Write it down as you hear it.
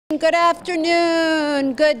Good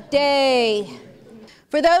afternoon, good day.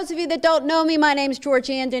 For those of you that don't know me, my name is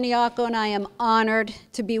Georgianne Diniaco, and I am honored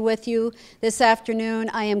to be with you this afternoon.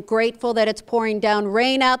 I am grateful that it's pouring down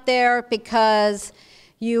rain out there because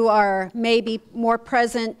you are maybe more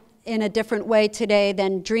present in a different way today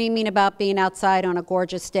than dreaming about being outside on a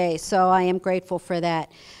gorgeous day. So I am grateful for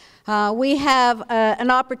that. We have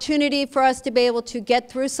an opportunity for us to be able to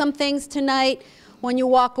get through some things tonight. When you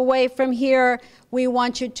walk away from here, we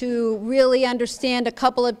want you to really understand a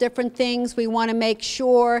couple of different things. We want to make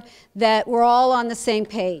sure that we're all on the same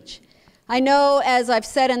page. I know, as I've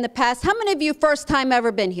said in the past, how many of you first time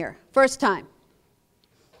ever been here? First time.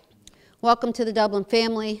 Welcome to the Dublin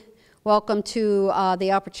family. Welcome to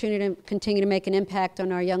the opportunity to continue to make an impact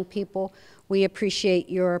on our young people. We appreciate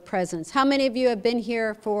your presence. How many of you have been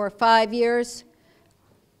here for 5 years?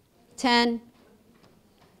 10?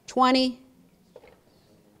 20?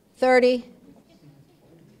 30?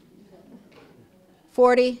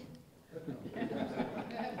 40?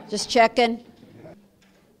 Just checking.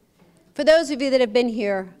 For those of you that have been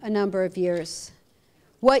here a number of years,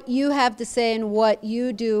 what you have to say and what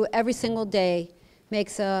you do every single day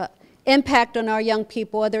makes an impact on our young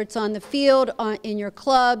people, whether it's on the field, in your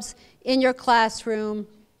clubs, in your classroom,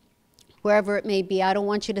 wherever it may be. I don't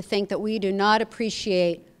want you to think that we do not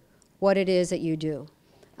appreciate what it is that you do.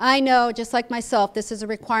 I know, just like myself, this is a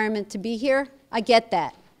requirement to be here. I get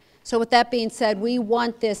that. So with that being said, we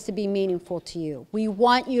want this to be meaningful to you. We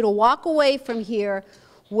want you to walk away from here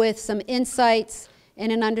with some insights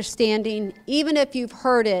and an understanding, even if you've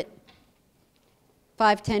heard it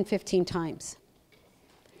 5, 10, 15 times.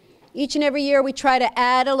 Each and every year we try to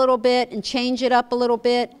add a little bit and change it up a little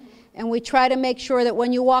bit, and we try to make sure that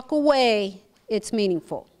when you walk away, it's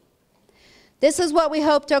meaningful. This is what we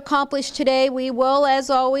hope to accomplish today. We will,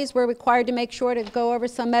 as always, we're required to make sure to go over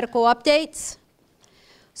some medical updates.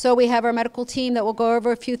 So we have our medical team that will go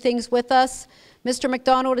over a few things with us. Mr.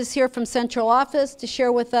 McDonald is here from Central Office to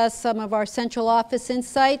share with us some of our Central Office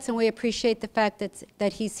insights, and we appreciate the fact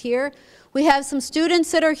that he's here. We have some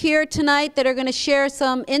students that are here tonight that are going to share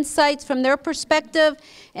some insights from their perspective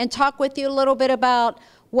and talk with you a little bit about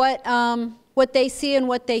what they see and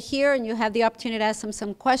what they hear, and you have the opportunity to ask them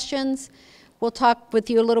some questions. We'll talk with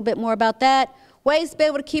you a little bit more about that. Ways to be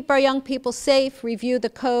able to keep our young people safe, review the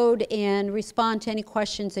code, and respond to any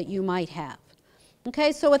questions that you might have.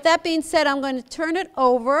 Okay, so with that being said, I'm going to turn it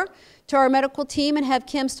over to our medical team and have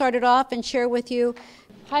Kim start it off and share with you.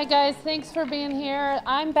 Hi guys, thanks for being here.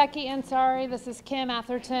 I'm Becky Ansari, this is Kim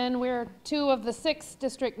Atherton. We're 2 of the 6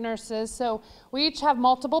 district nurses, so we each have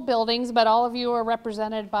multiple buildings, but all of you are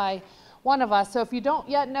represented by one of us. So if you don't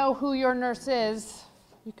yet know who your nurse is,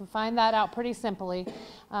 you can find that out pretty simply.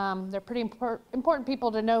 They're pretty important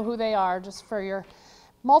people to know who they are, just for your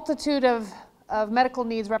multitude of medical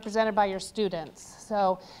needs represented by your students.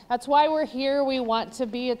 So that's why we're here. We want to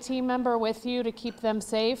be a team member with you to keep them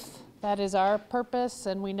safe. That is our purpose,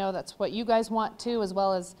 and we know that's what you guys want too, as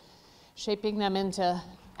well as shaping them into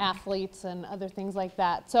athletes and other things like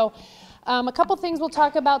that. So a couple things we'll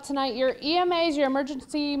talk about tonight. Your EMAs, your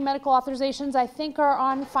emergency medical authorizations, I think are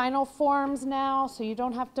on final forms now, so you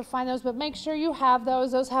don't have to find those, but make sure you have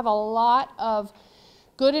those. Those have a lot of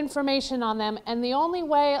good information on them, and the only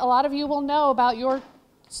way a lot of you will know about your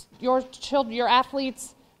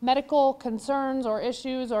athletes' medical concerns or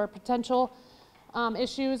issues or potential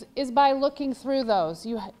issues is by looking through those.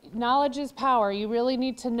 Knowledge is power. You really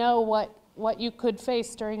need to know what you could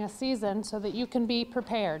face during a season so that you can be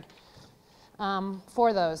prepared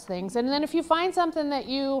for those things. And then if you find something that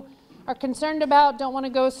you are concerned about, don't want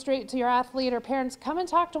to go straight to your athlete or parents, come and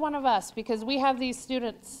talk to one of us, because we have these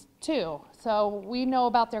students too, so we know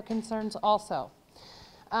about their concerns also.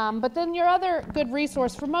 But then your other good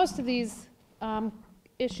resource for most of these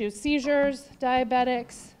issues, seizures,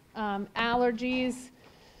 diabetics, allergies,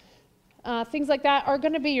 things like that, are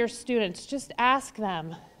going to be your students. Just ask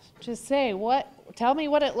them. Just say, tell me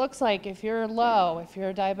what it looks like if you're low, if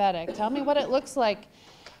you're diabetic. Tell me what it looks like,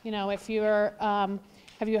 if you're,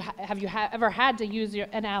 have you ever had to use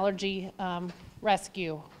an allergy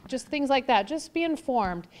rescue? Just things like that. Just be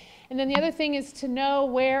informed. And then the other thing is to know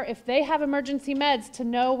where, if they have emergency meds, to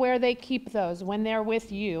know where they keep those when they're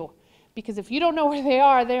with you. Because if you don't know where they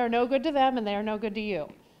are no good to them and they are no good to you.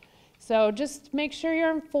 So just make sure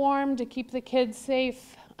you're informed to keep the kids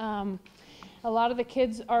safe. A lot of the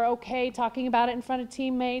kids are okay talking about it in front of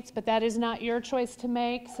teammates, but that is not your choice to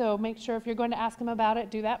make. So make sure if you're going to ask them about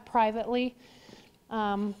it, do that privately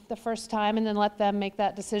the first time, and then let them make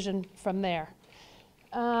that decision from there.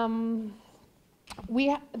 There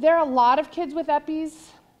are a lot of kids with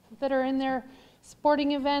EPIs that are in their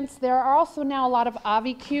sporting events. There are also now a lot of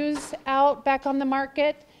AviQs out back on the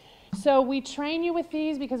market. So we train you with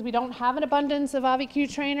these because we don't have an abundance of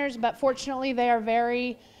AviQ trainers, but fortunately they are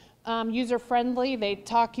very user-friendly. They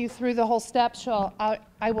talk you through the whole steps. So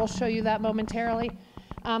I will show you that momentarily.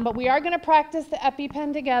 But we are going to practice the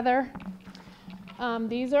EpiPen together.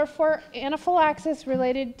 These are for anaphylaxis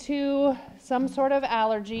related to some sort of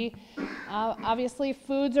allergy. Obviously,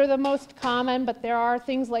 foods are the most common, but there are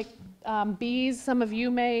things like bees. Some of you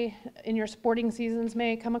may, in your sporting seasons,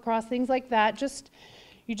 may come across things like that.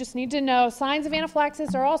 You just need to know signs of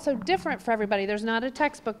anaphylaxis are also different for everybody. There's not a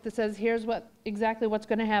textbook that says here's exactly what's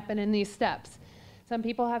going to happen in these steps. Some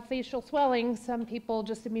people have facial swelling. Some people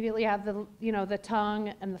just immediately have the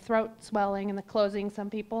tongue and the throat swelling and the closing. Some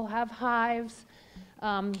people have hives.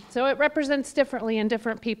 So it represents differently in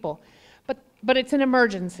different people. But it's an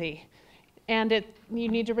emergency, and you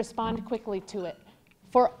need to respond quickly to it.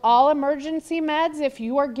 For all emergency meds, if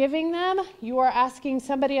you are giving them, you are asking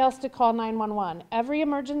somebody else to call 911. Every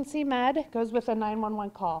emergency med goes with a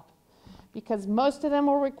 911 call because most of them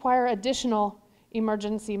will require additional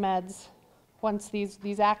emergency meds once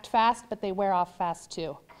these act fast, but they wear off fast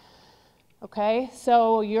too. Okay,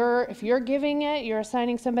 so if you're giving it, you're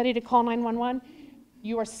assigning somebody to call 911,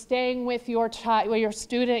 you are staying with your child, your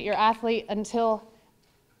student, your athlete until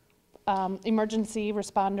emergency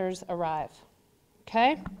responders arrive.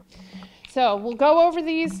 Okay? So we'll go over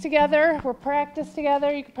these together. We'll practice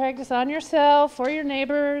together. You can practice on yourself or your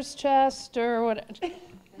neighbor's chest or whatever.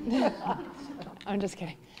 I'm just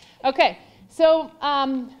kidding. Okay, so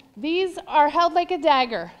these are held like a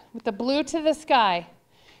dagger with the blue to the sky.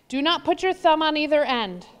 Do not put your thumb on either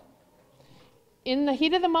end. In the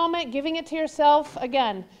heat of the moment, giving it to yourself,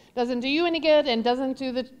 again, doesn't do you any good and doesn't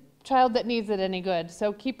do the child that needs it any good.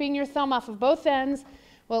 So keeping your thumb off of both ends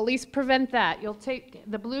will at least prevent that. You'll take,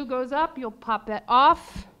 the blue goes up, you'll pop that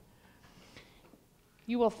off.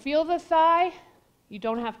 You will feel the thigh. You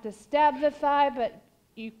don't have to stab the thigh, but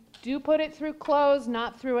you do put it through clothes,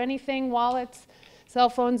 not through anything, wallets, cell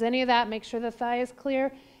phones, any of that. Make sure the thigh is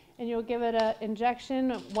clear. And you'll give it an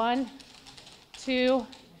injection, 1, 2,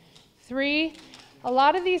 3. A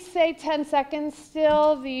lot of these say 10 seconds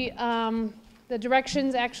still. The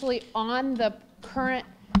directions actually on the current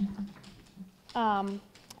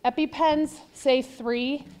EpiPens say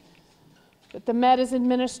 3, but the med is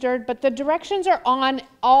administered. But the directions are on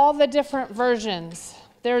all the different versions.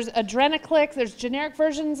 There's Adrenaclick, there's generic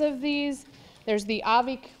versions of these, there's the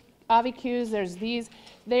AviQs, there's these.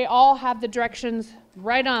 They all have the directions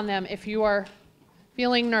right on them if you are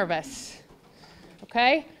feeling nervous.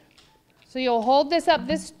 Okay? So you'll hold this up.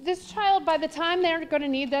 This child, by the time they're going to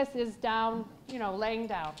need this, is down, laying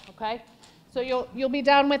down. Okay? So you'll be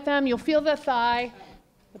down with them. You'll feel the thigh.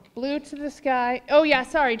 The blue to the sky. Oh yeah,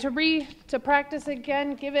 sorry. To practice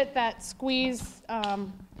again, give it that squeeze.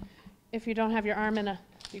 If you don't have your arm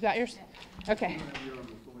you got yours? Okay.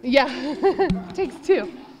 Yeah, takes 2.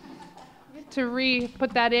 To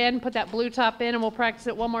put that in, put that blue top in, and we'll practice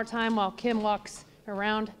it one more time while Kim walks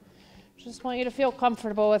around. Just want you to feel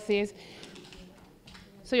comfortable with these.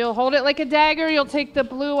 So you'll hold it like a dagger. You'll take the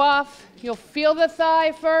blue off. You'll feel the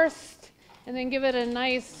thigh first, and then give it a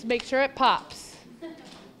nice, make sure it pops.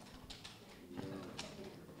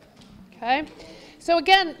 Okay, so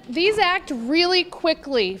again, these act really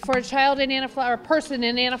quickly for a child in or a person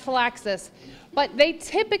in anaphylaxis, but they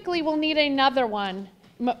typically will need another one,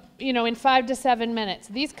 in 5 to 7 minutes.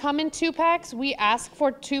 These come in 2-packs. We ask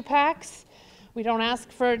for 2-packs. We don't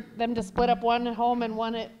ask for them to split up one at home and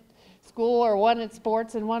one at school, or one at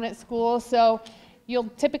sports and one at school. So you'll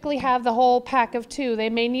typically have the whole pack of 2.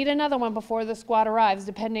 They may need another one before the squad arrives,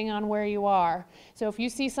 depending on where you are. So if you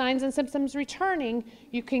see signs and symptoms returning,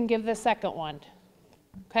 you can give the second one.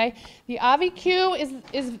 Okay? The AviQ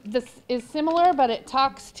is similar, but it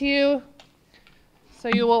talks to you. So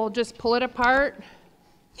you will just pull it apart.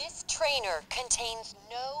 This trainer contains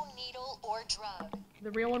no needle or drug.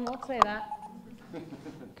 The real one won't say that.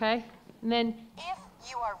 Okay? And then if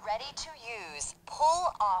you are ready to use,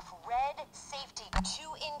 pull off red safety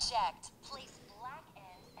to inject. Place black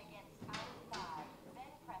end against outer thigh. Then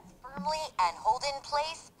press firmly and hold in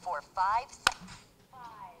place for 5 seconds. 5,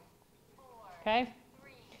 4, okay?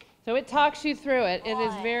 3. So it talks you through it. It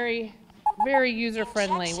is very, very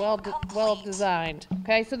user-friendly, well designed.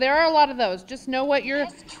 Okay, so there are a lot of those. Just know what your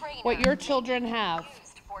children have.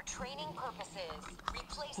 For training purposes,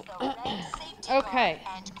 replace the red safety okay.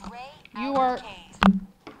 guard and gray You are.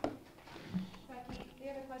 We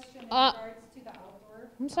have a question in regards to the outdoor.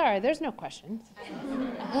 I'm sorry, there's no questions. They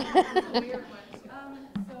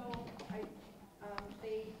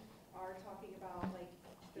are talking about like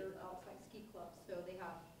their outside ski clubs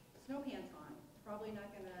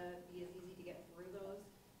be as easy to get through those.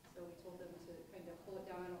 So we told them to kind of pull it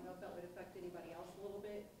down. I don't know if that would affect anybody else a little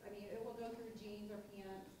bit. I mean, it will go through jeans or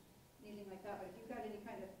pants, anything like that. But if you've got any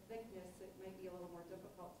kind of thickness, it might be a little more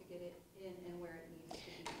difficult to get it in and where it needs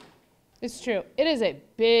to be. It's true. It is a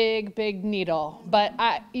big, big needle, but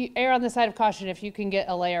you err on the side of caution if you can get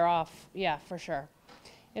a layer off. Yeah, for sure.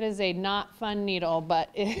 It is a not fun needle, but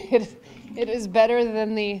it is better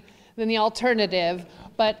than the alternative.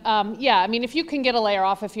 But yeah, I mean, if you can get a layer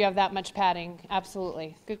off if you have that much padding,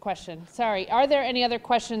 absolutely. Good question. Sorry. Are there any other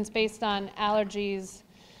questions based on allergies?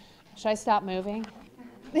 Should I stop moving?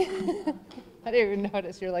 I didn't even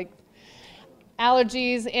notice. You're like,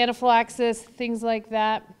 allergies, anaphylaxis, things like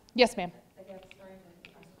that. Yes, ma'am.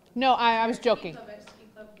 No, I was joking.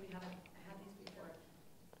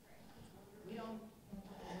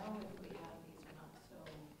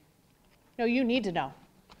 No, you need to know.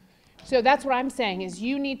 So that's what I'm saying is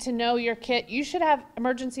you need to know your kit. You should have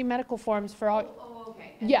emergency medical forms for all. Oh,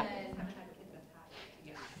 okay. Yeah.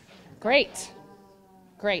 Great.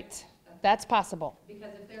 Great. That's possible.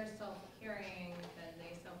 Because if they're self-carrying, then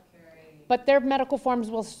they self-carry. But their medical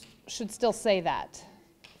forms should still say that.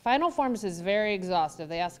 Final forms is very exhaustive.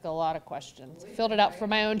 They ask a lot of questions. Filled it out for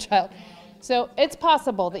my own child. So it's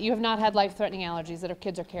possible that you have not had life-threatening allergies that our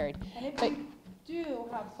kids are carried. And if you do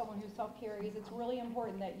have someone who self-carries, it's really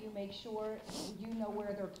important that you make sure you know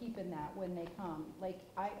where they're keeping that when they come. Like,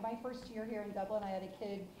 my first year here in Dublin, I had a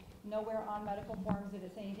kid nowhere on medical forms did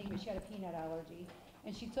it say anything, but she had a peanut allergy.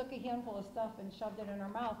 And she took a handful of stuff and shoved it in her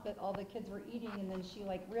mouth that all the kids were eating, and then she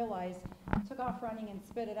like realized, took off running and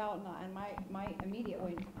spit it out, and my immediate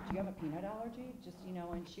went, do you have a peanut allergy? Just, you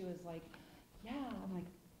know, and she was like, yeah. I'm like,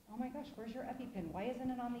 oh my gosh, where's your EpiPen? Why isn't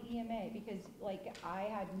it on the EMA? Because like I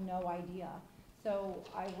had no idea. So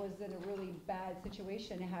I was in a really bad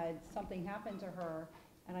situation, had something happened to her,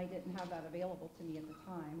 and I didn't have that available to me at the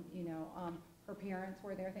time. You know, her parents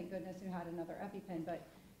were there, thank goodness, who had another EpiPen, but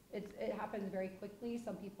it happens very quickly.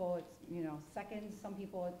 Some people it's, you know, seconds, some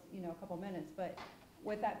people it's, you know, a couple minutes. But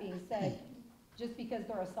with that being said, just because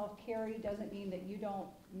they're a self-carry doesn't mean that you don't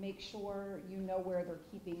make sure you know where they're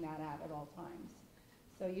keeping that at all times.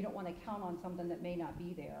 So you don't want to count on something that may not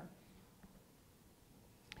be there.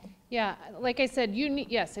 Yeah, like I said,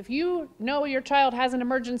 yes, if you know your child has an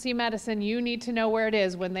emergency medicine, you need to know where it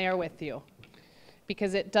is when they are with you.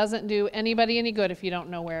 Because it doesn't do anybody any good if you don't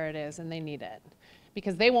know where it is and they need it.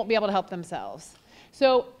 Because they won't be able to help themselves.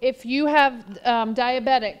 So if you have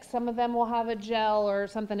diabetics, some of them will have a gel or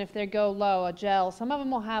something if they go low, a gel. Some of them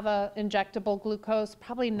will have a injectable glucose,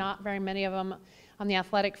 probably not very many of them on the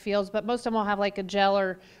athletic fields, but most of them will have like a gel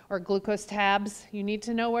or glucose tabs. You need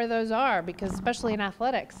to know where those are because especially in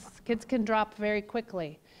athletics, kids can drop very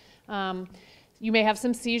quickly. You may have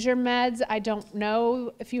some seizure meds. I don't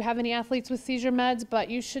know if you have any athletes with seizure meds, but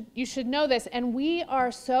you should know this. And we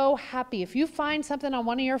are so happy. If you find something on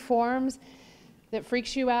one of your forms that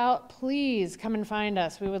freaks you out, please come and find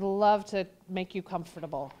us. We would love to make you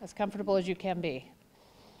comfortable as you can be.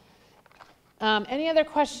 Any other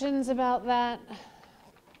questions about that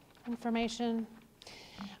information?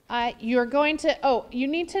 You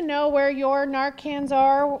need to know where your Narcans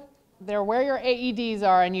are. They're where your AEDs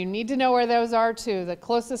are, and you need to know where those are too. The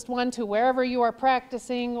closest one to wherever you are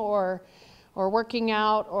practicing or working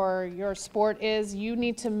out or your sport is, you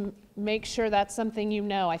need to make sure that's something you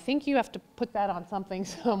know. I think you have to put that on something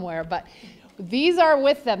somewhere, but these are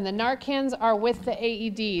with them. The Narcans are with the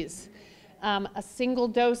AEDs. A single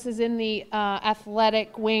dose is in the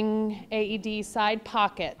athletic wing AED side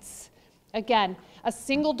pockets. Again, a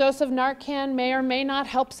single dose of Narcan may or may not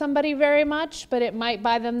help somebody very much, but it might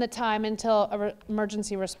buy them the time until an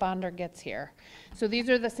emergency responder gets here. So these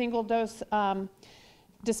are the single dose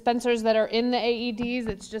dispensers that are in the AEDs.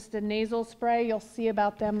 It's just a nasal spray. You'll see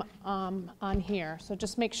about them on here. So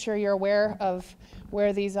just make sure you're aware of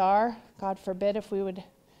where these are. God forbid if we would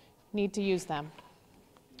need to use them.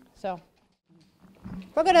 So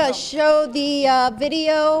we're going to show the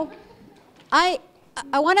video.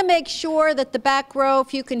 I want to make sure that the back row,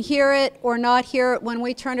 if you can hear it or not hear it when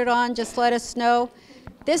we turn it on, just let us know.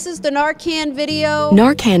 This is the Narcan video.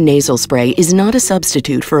 Narcan nasal spray is not a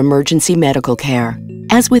substitute for emergency medical care.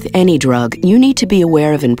 As with any drug, you need to be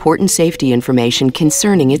aware of important safety information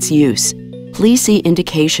concerning its use. Please see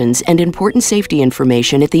indications and important safety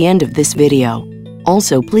information at the end of this video.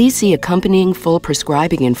 Also, please see accompanying full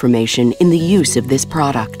prescribing information in the use of this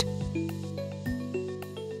product.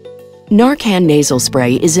 Narcan nasal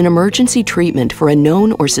spray is an emergency treatment for a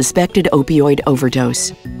known or suspected opioid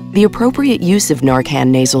overdose. The appropriate use of Narcan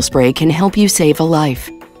nasal spray can help you save a life.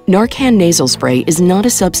 Narcan nasal spray is not a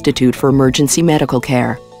substitute for emergency medical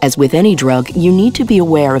care. As with any drug, you need to be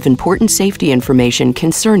aware of important safety information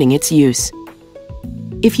concerning its use.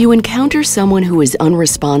 If you encounter someone who is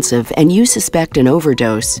unresponsive and you suspect an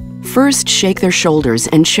overdose, first shake their shoulders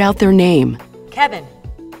and shout their name. Kevin.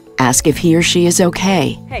 Ask if he or she is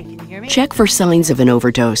okay. Hey, can you hear me? Check for signs of an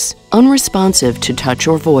overdose, unresponsive to touch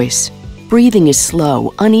or voice. Breathing is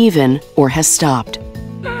slow, uneven, or has stopped.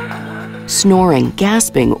 Snoring,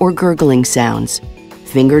 gasping, or gurgling sounds.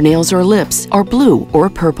 Fingernails or lips are blue or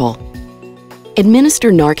purple.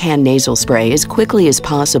 Administer Narcan nasal spray as quickly as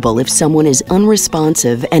possible if someone is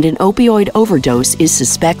unresponsive and an opioid overdose is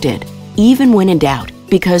suspected, even when in doubt,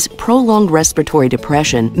 because prolonged respiratory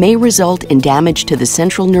depression may result in damage to the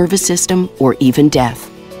central nervous system or even death.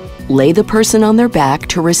 Lay the person on their back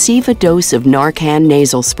to receive a dose of Narcan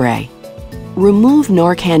nasal spray. Remove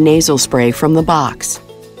Narcan nasal spray from the box.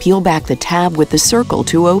 Peel back the tab with the circle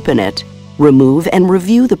to open it. Remove and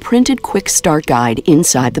review the printed quick start guide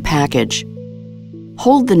inside the package.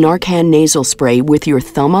 Hold the Narcan nasal spray with your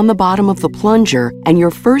thumb on the bottom of the plunger and your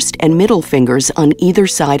first and middle fingers on either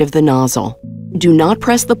side of the nozzle. Do not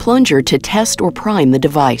press the plunger to test or prime the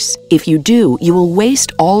device. If you do, you will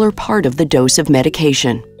waste all or part of the dose of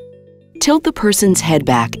medication. Tilt the person's head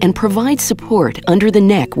back and provide support under the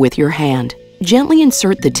neck with your hand. Gently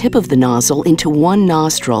insert the tip of the nozzle into one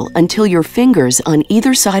nostril until your fingers on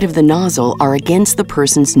either side of the nozzle are against the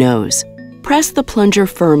person's nose. Press the plunger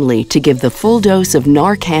firmly to give the full dose of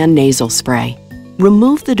Narcan nasal spray.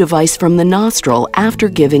 Remove the device from the nostril after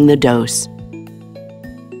giving the dose.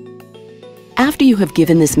 After you have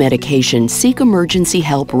given this medication, seek emergency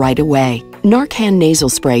help right away. Narcan nasal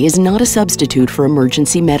spray is not a substitute for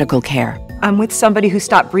emergency medical care. I'm with somebody who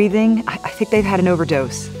stopped breathing. I think they've had an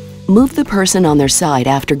overdose. Move the person on their side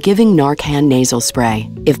after giving Narcan nasal spray.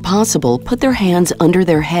 If possible, put their hands under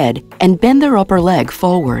their head and bend their upper leg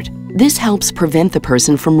forward. This helps prevent the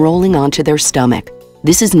person from rolling onto their stomach.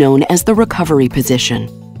 This is known as the recovery position.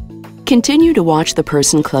 Continue to watch the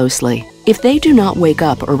person closely. If they do not wake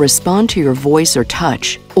up or respond to your voice or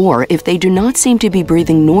touch, or if they do not seem to be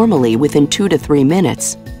breathing normally within 2 to 3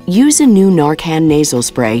 minutes, use a new Narcan nasal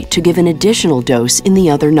spray to give an additional dose in the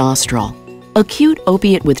other nostril. Acute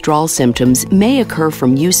opiate withdrawal symptoms may occur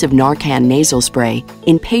from use of Narcan nasal spray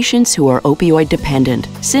in patients who are opioid dependent.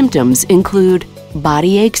 Symptoms include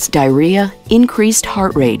body aches, diarrhea, increased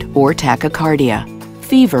heart rate or tachycardia,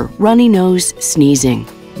 fever, runny nose, sneezing,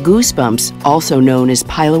 goosebumps, also known as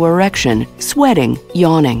piloerection, sweating,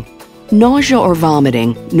 yawning, nausea or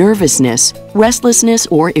vomiting, nervousness, restlessness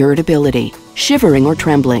or irritability, shivering or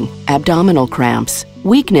trembling, abdominal cramps,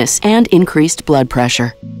 weakness, and increased blood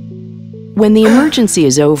pressure. When the emergency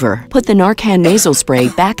is over, put the Narcan nasal spray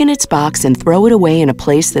back in its box and throw it away in a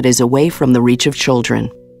place that is away from the reach of children.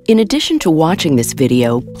 In addition to watching this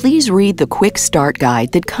video, please read the quick start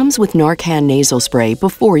guide that comes with Narcan nasal spray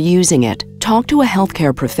before using it. Talk to a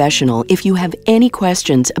healthcare professional if you have any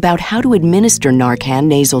questions about how to administer Narcan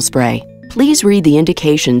nasal spray. Please read the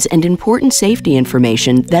indications and important safety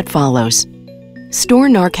information that follows. Store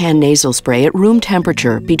Narcan nasal spray at room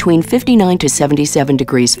temperature between 59 to 77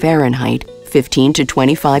 degrees Fahrenheit, 15 to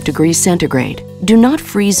 25 degrees centigrade. Do not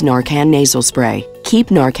freeze Narcan nasal spray. Keep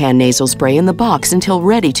Narcan nasal spray in the box until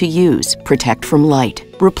ready to use. Protect from light.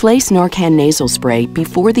 Replace Narcan nasal spray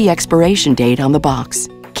before the expiration date on the box.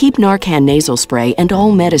 Keep Narcan nasal spray and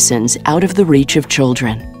all medicines out of the reach of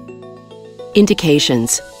children.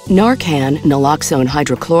 Indications: Narcan naloxone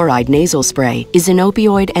hydrochloride nasal spray is an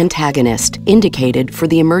opioid antagonist indicated for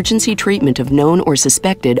the emergency treatment of known or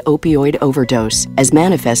suspected opioid overdose as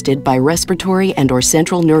manifested by respiratory and/or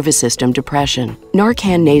central nervous system depression.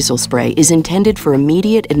 Narcan nasal spray is intended for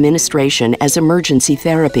immediate administration as emergency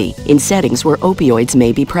therapy in settings where opioids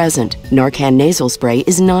may be present. Narcan nasal spray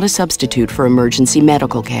is not a substitute for emergency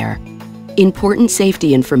medical care. Important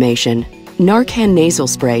safety information: Narcan nasal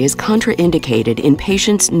spray is contraindicated in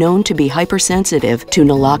patients known to be hypersensitive to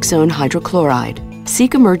naloxone hydrochloride.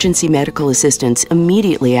 Seek emergency medical assistance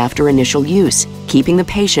immediately after initial use, keeping the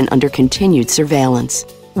patient under continued surveillance.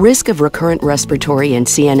 Risk of recurrent respiratory and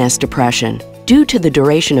CNS depression. Due to the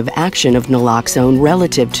duration of action of naloxone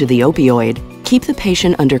relative to the opioid, keep the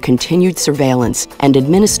patient under continued surveillance and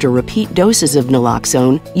administer repeat doses of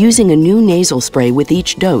naloxone using a new nasal spray with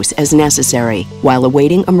each dose as necessary while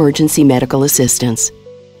awaiting emergency medical assistance.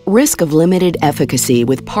 Risk of limited efficacy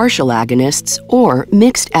with partial agonists or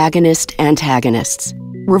mixed agonist-antagonists.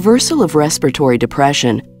 Reversal of respiratory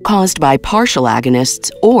depression caused by partial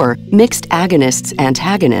agonists or mixed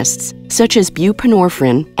agonists-antagonists such as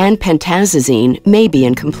buprenorphine and pentazocine may be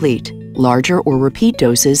incomplete. Larger or repeat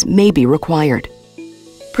doses may be required.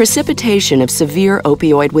 Precipitation of severe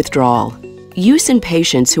opioid withdrawal. Use in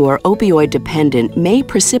patients who are opioid dependent may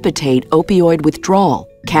precipitate opioid withdrawal,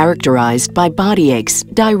 characterized by body aches,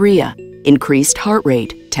 diarrhea, increased heart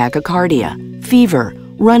rate, tachycardia, fever,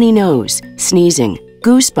 runny nose, sneezing,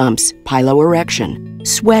 goosebumps, piloerection,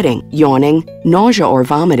 sweating, yawning, nausea or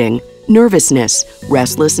vomiting, nervousness,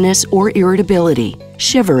 restlessness or irritability,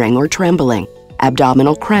 shivering or trembling,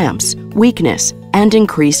 abdominal cramps, weakness, and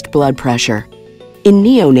increased blood pressure. In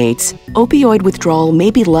neonates, opioid withdrawal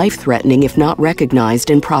may be life-threatening if not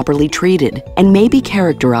recognized and properly treated, and may be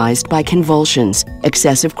characterized by convulsions,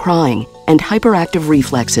 excessive crying, and hyperactive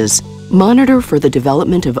reflexes. Monitor for the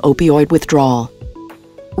development of opioid withdrawal.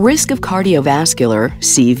 Risk of cardiovascular,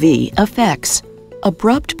 CV, effects.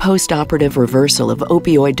 Abrupt postoperative reversal of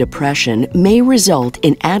opioid depression may result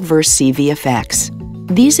in adverse CV effects.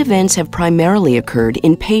 These events have primarily occurred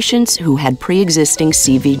in patients who had pre-existing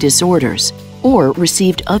CV disorders or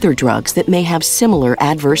received other drugs that may have similar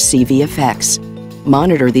adverse CV effects.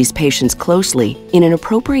 Monitor these patients closely in an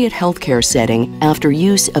appropriate healthcare setting after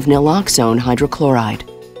use of naloxone hydrochloride.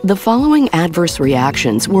 The following adverse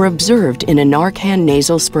reactions were observed in a Narcan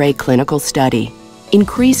nasal spray clinical study: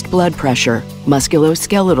 increased blood pressure,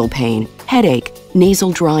 musculoskeletal pain, headache,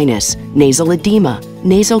 nasal dryness, nasal edema,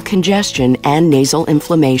 nasal congestion, and nasal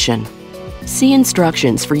inflammation. See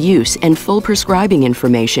instructions for use and full prescribing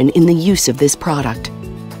information in the use of this product.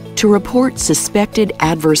 To report suspected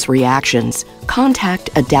adverse reactions, contact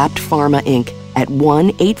Adapt Pharma Inc. at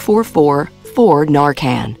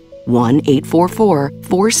 1-844-4-NARCAN,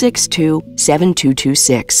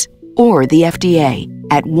 1-844-462-7226, or the FDA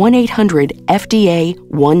at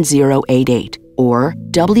 1-800-FDA-1088 or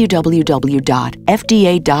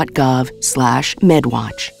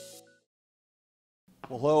www.fda.gov/medwatch.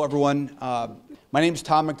 Well, hello, everyone. My name is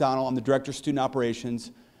Tom McDonald. I'm the Director of Student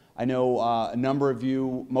Operations. I know a number of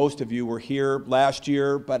you, most of you, were here last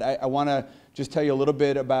year, but I want to just tell you a little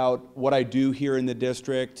bit about what I do here in the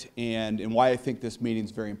district and why I think this meeting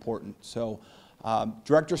is very important. So,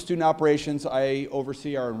 Director of Student Operations, I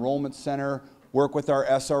oversee our enrollment center, work with our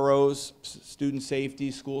SROs, student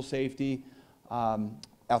safety, school safety,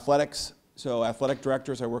 athletics. So athletic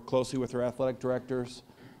directors, I work closely with our athletic directors.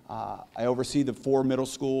 I oversee the 4 middle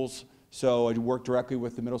schools, so I work directly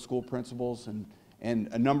with the middle school principals and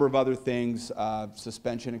a number of other things,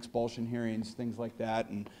 suspension, expulsion hearings, things like that,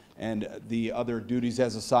 and the other duties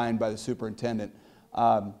as assigned by the superintendent.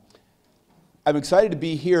 I'm excited to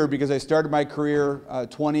be here because I started my career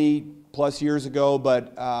 20 plus years ago,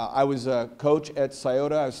 but I was a coach at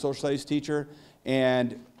Scioto. I was a social studies teacher,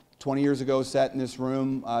 and 20 years ago sat in this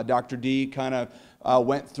room. Dr. D kind of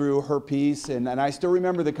went through her piece, and I still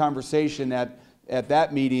remember the conversation at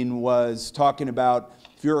that meeting was talking about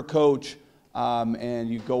if you're a coach and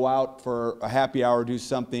you go out for a happy hour, do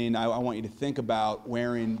something, I want you to think about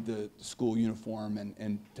wearing the school uniform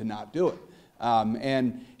and to not do it.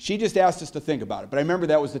 And she just asked us to think about it. But I remember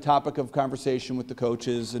that was the topic of conversation with the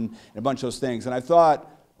coaches and a bunch of those things. And I thought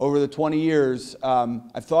over the 20 years,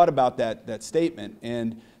 I've thought about that statement.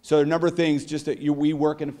 And so a number of things, just that we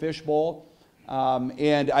work in a fishbowl.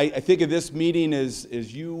 And I think of this meeting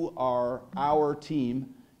as you are our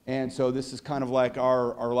team. And so this is kind of like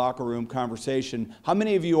our locker room conversation. How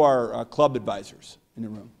many of you are club advisors in the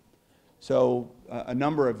room? So a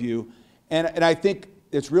number of you. And I think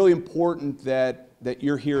it's really important that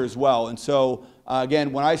you're here as well. And so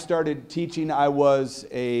again, when I started teaching, I was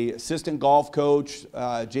an assistant golf coach,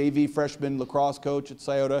 JV freshman lacrosse coach at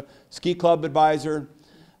Scioto, ski club advisor,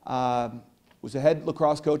 was a head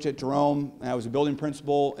lacrosse coach at Jerome, and I was a building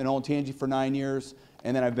principal in Olentangy for 9 years,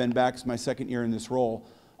 and then I've been back as my second year in this role.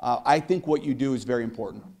 I think what you do is very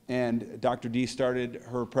important. And Dr. D started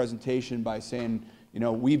her presentation by saying, you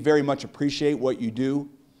know, we very much appreciate what you do.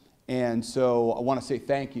 And so I want to say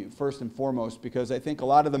thank you, first and foremost, because I think a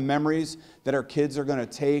lot of the memories that our kids are going to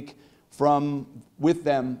take with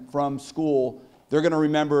them from school, they're going to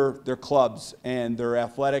remember their clubs and their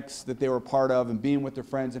athletics that they were part of and being with their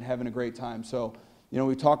friends and having a great time. So, you know,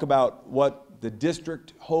 we talk about what the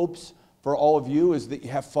district hopes for all of you is that you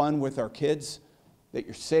have fun with our kids, that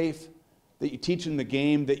you're safe, that you teach them the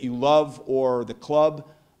game that you love or the club.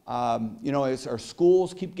 You know, as our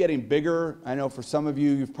schools keep getting bigger, I know for some of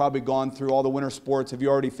you, you've probably gone through all the winter sports. Have you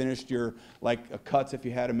already finished your cuts if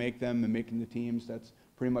you had to make them and making the teams? That's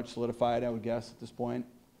pretty much solidified, I would guess, at this point.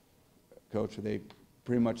 Coach, are they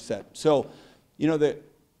pretty much set? So, you know, the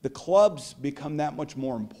clubs become that much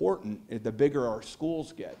more important the bigger our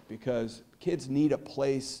schools get, because kids need a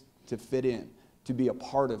place to fit in, to be a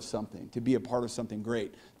part of something, to be a part of something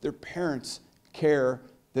great. Their parents care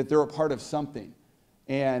that they're a part of something.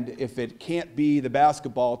 And if it can't be the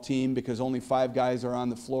basketball team because only 5 guys are on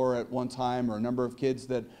the floor at one time, or a number of kids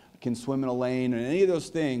that can swim in a lane, and any of those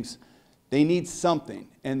things, they need something.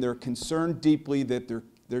 And they're concerned deeply that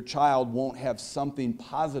their child won't have something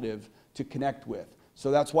positive to connect with.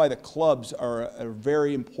 So that's why the clubs are a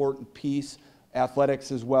very important piece,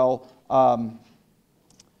 athletics as well.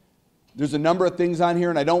 There's a number of things on here,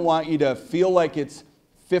 and I don't want you to feel like it's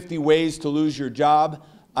 50 ways to lose your job.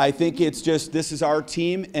 I think it's just, this is our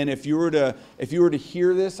team, and if you were to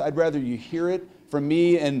hear this, I'd rather you hear it from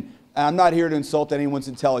me. And I'm not here to insult anyone's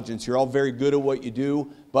intelligence. You're all very good at what you do,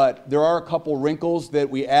 but there are a couple wrinkles that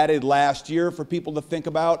we added last year for people to think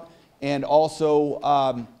about, and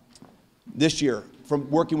also this year from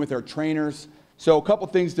working with our trainers. So a couple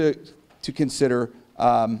things to consider.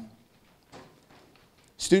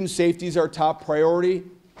 Student safety is our top priority.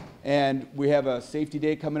 And we have a safety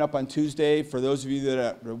day coming up on Tuesday for those of you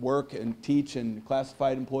that work and teach and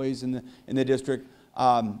classified employees in the district.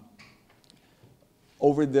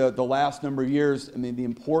 Over the last number of years, I mean, the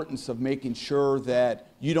importance of making sure that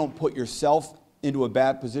you don't put yourself into a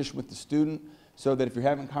bad position with the student, so that if you're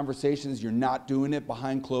having conversations, you're not doing it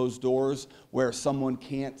behind closed doors where someone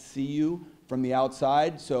can't see you from the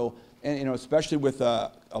outside. So, and, you know, especially with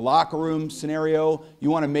a locker room scenario,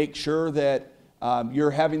 you want to make sure that you're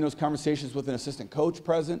having those conversations with an assistant coach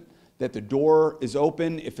present, that the door is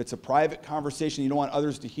open. If it's a private conversation you don't want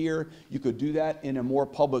others to hear, you could do that in a more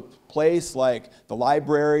public place like the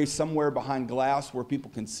library, somewhere behind glass where people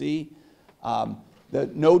can see.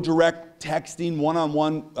 No direct texting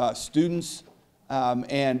one-on-one students.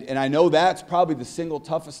 And I know that's probably the single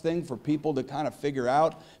toughest thing for people to kind of figure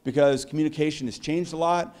out, because communication has changed a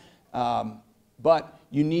lot. But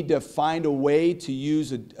you need to find a way to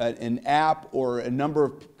use an app, or a number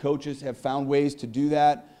of coaches have found ways to do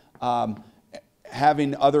that.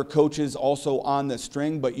 Having other coaches also on the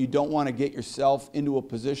string, but you don't want to get yourself into a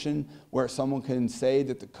position where someone can say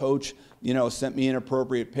that the coach, you know, sent me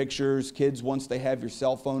inappropriate pictures. Kids, once they have your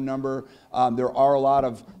cell phone number, there are a lot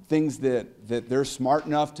of things that they're smart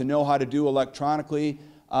enough to know how to do electronically.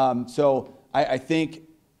 So I think,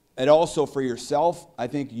 and also for yourself, I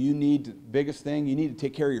think you need, the biggest thing, you need to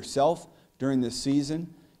take care of yourself during this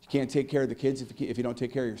season. You can't take care of the kids if you don't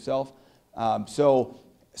take care of yourself. So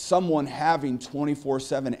someone having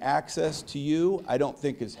 24/7 access to you, I don't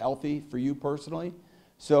think is healthy for you personally.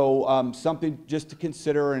 So something just to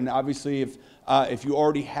consider, and obviously if you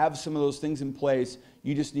already have some of those things in place,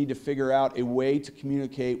 you just need to figure out a way to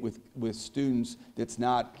communicate with students that's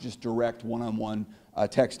not just direct one-on-one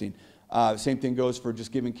texting. Same thing goes for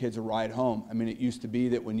just giving kids a ride home. I mean, it used to be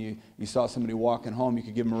that when you saw somebody walking home, you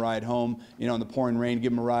could give them a ride home, you know, in the pouring rain,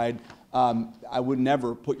 give them a ride. I would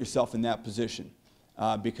never put yourself in that position,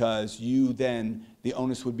 because you then, the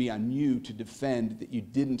onus would be on you to defend that you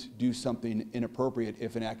didn't do something inappropriate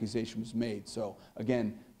if an accusation was made. So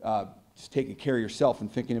again, just taking care of yourself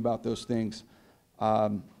and thinking about those things.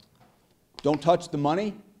 Don't touch the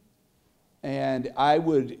money. And I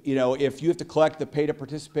would, you know, if you have to collect the pay to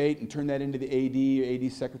participate and turn that into the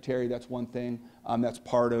AD secretary, that's one thing. That's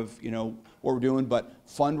part of, you know, what we're doing. But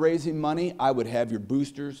fundraising money, I would have your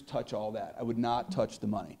boosters touch all that. I would not touch the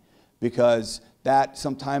money, because that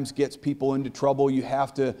sometimes gets people into trouble. You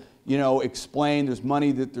have to, you know, explain there's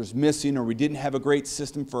money that there's missing, or we didn't have a great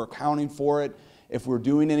system for accounting for it. If we're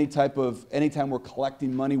doing anytime we're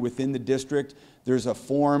collecting money within the district, there's a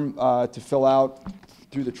form to fill out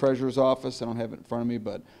through the treasurer's office. I don't have it in front of me,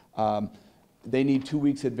 but they need 2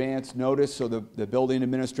 weeks advance notice, so the building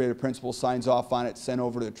administrative principal signs off on it, sent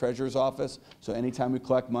over to the treasurer's office. So anytime we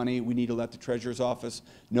collect money, we need to let the treasurer's office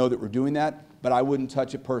know that we're doing that, but I wouldn't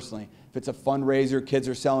touch it personally. If it's a fundraiser, kids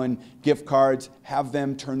are selling gift cards, have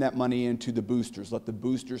them turn that money into the boosters. Let the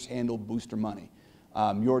boosters handle booster money.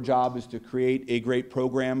 Your job is to create a great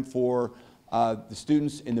program for the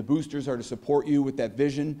students, and the boosters are to support you with that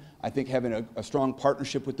vision. I think having a strong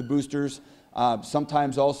partnership with the boosters.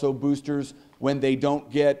 Sometimes also boosters, when they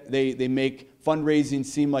don't get, they make fundraising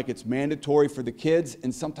seem like it's mandatory for the kids,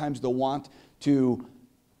 and sometimes they'll want to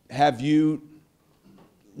have you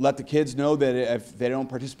let the kids know that if they don't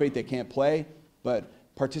participate, they can't play. But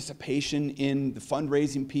participation in the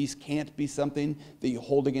fundraising piece can't be something that you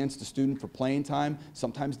hold against a student for playing time.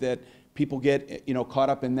 Sometimes that people get, you know, caught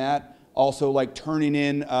up in that. Also, like turning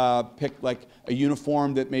in, pick like a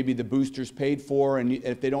uniform that maybe the boosters paid for, and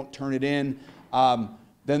if they don't turn it in,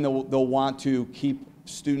 then they'll want to keep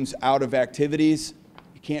students out of activities.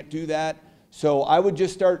 You can't do that. So I would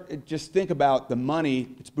just think about the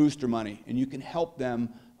money. It's booster money, and you can help them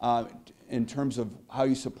in terms of how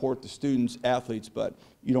you support the students, athletes, but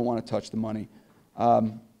you don't want to touch the money.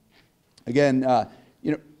 Again,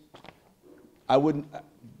 you know, I wouldn't,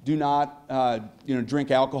 do not, you know, drink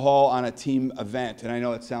alcohol on a team event. And I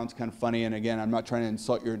know it sounds kind of funny, and again, I'm not trying to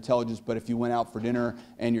insult your intelligence, but if you went out for dinner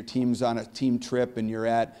and your team's on a team trip and you're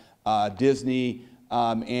at Disney,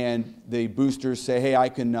 and the boosters say, hey,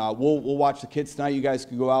 we'll watch the kids tonight, you guys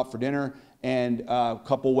can go out for dinner, and a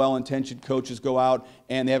couple well-intentioned coaches go out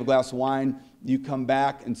and they have a glass of wine, you come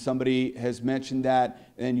back and somebody has mentioned that,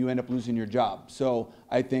 and you end up losing your job. So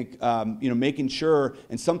I think, you know, making sure,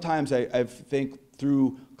 and sometimes I think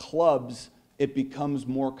through clubs, it becomes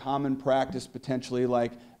more common practice potentially,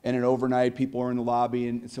 like in an overnight, people are in the lobby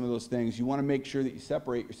and some of those things. You want to make sure that you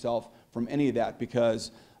separate yourself from any of that,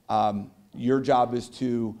 because your job is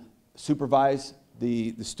to supervise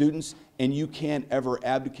the students, and you can't ever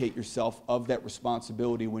abdicate yourself of that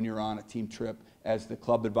responsibility when you're on a team trip as the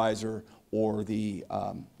club advisor or the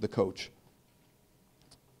coach.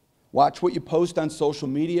 Watch what you post on social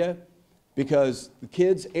media, because the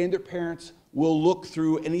kids and their parents will look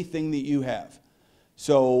through anything that you have.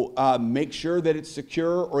 So make sure that it's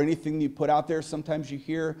secure, or anything that you put out there. Sometimes you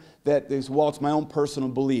hear that there's, well, it's my own personal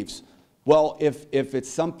beliefs. Well, if it's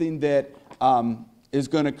something that is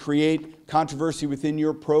going to create controversy within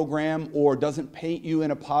your program or doesn't paint you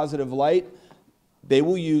in a positive light, they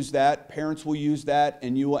will use that, parents will use that,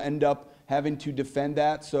 and you will end up having to defend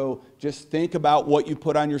that. So just think about what you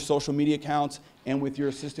put on your social media accounts and with your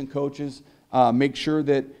assistant coaches. Make sure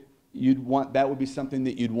that that would be something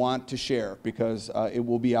that you'd want to share, because it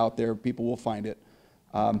will be out there, people will find it.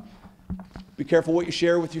 Be careful what you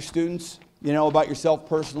share with your students, you know, about yourself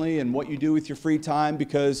personally and what you do with your free time,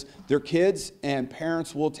 because they're kids and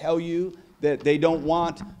parents will tell you that they don't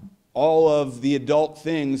want all of the adult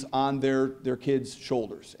things on their kids'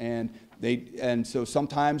 shoulders. And so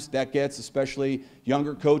sometimes that gets, especially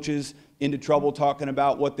younger coaches, into trouble talking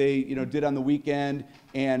about what they, you know, did on the weekend,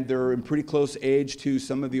 and they're in pretty close age to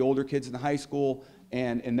some of the older kids in the high school,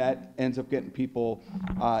 and that ends up getting people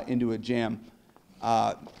into a jam.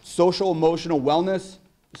 Social emotional wellness,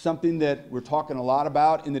 something that we're talking a lot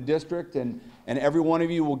about in the district, and every one of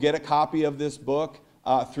you will get a copy of this book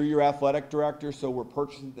through your athletic director. So we're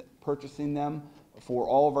purchasing them for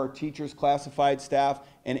all of our teachers, classified staff,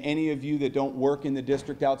 and any of you that don't work in the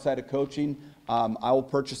district outside of coaching. I will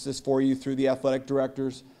purchase this for you through the athletic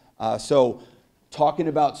directors. So talking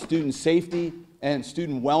about student safety and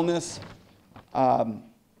student wellness,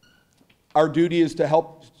 our duty is to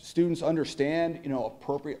help students understand, you know,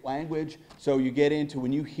 appropriate language. So you get into,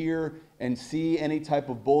 when you hear and see any type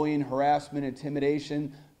of bullying, harassment,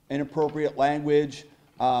 intimidation, inappropriate language,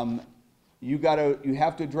 you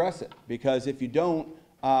have to address it, because if you don't,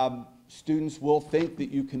 students will think that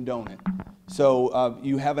you condone it. So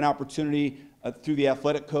you have an opportunity through the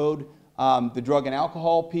athletic code. The drug and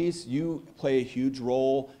alcohol piece, you play a huge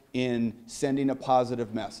role in sending a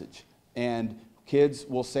positive message. And kids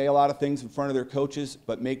will say a lot of things in front of their coaches,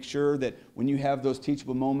 but make sure that when you have those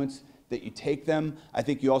teachable moments that you take them. I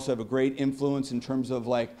think you also have a great influence in terms of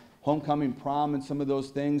like homecoming, prom, and some of those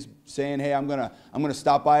things, saying, hey, I'm gonna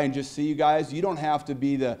stop by and just see you guys. You don't have to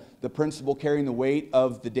be the principal carrying the weight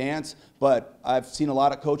of the dance, but I've seen a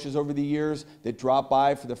lot of coaches over the years that drop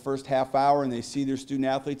by for the first half hour and they see their student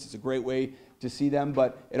athletes. It's a great way to see them,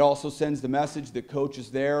 but it also sends the message that coach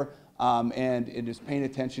is there, and it is paying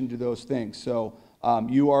attention to those things. So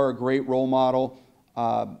you are a great role model.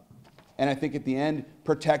 And I think at the end,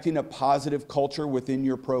 protecting a positive culture within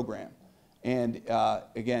your program. And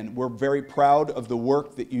again, we're very proud of the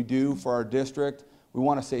work that you do for our district. We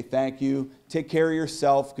want to say thank you. Take care of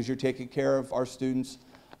yourself, because you're taking care of our students.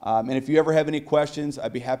 And if you ever have any questions,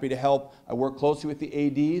 I'd be happy to help. I work closely with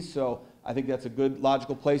the ADs, so I think that's a good,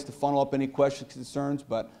 logical place to funnel up any questions, concerns,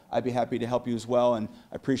 but I'd be happy to help you as well, and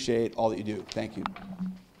I appreciate all that you do. Thank you.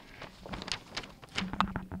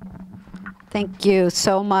 Thank you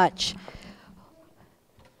so much.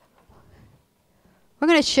 We're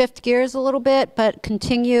going to shift gears a little bit, but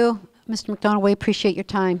continue. Mr. McDonald, we appreciate your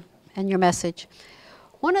time and your message.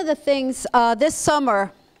 One of the things, this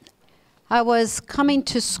summer, I was coming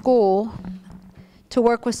to school to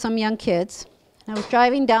work with some young kids. I was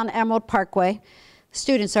driving down Emerald Parkway.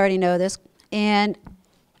 Students already know this. And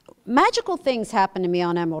magical things happen to me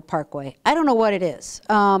on Emerald Parkway. I don't know what it is,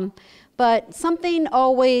 but something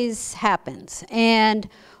always happens. And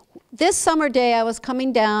this summer day, I was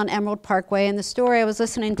coming down Emerald Parkway, and the story, I was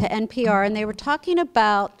listening to NPR, and they were talking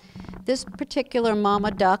about this particular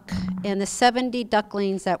mama duck and the 70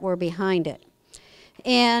 ducklings that were behind it.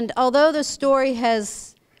 And although the story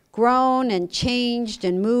has grown and changed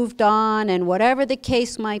and moved on, and whatever the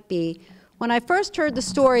case might be, when I first heard the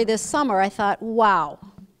story this summer, I thought, wow,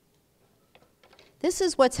 this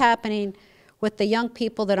is what's happening with the young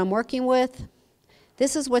people that I'm working with,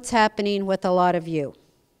 this is what's happening with a lot of you.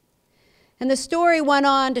 And the story went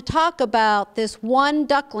on to talk about this one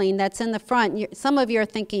duckling that's in the front. Some of you are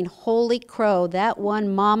thinking, holy crow, that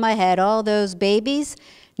one mama had all those babies?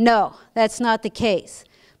 No, that's not the case.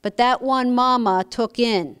 But that one mama took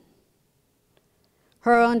in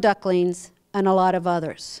her own ducklings and a lot of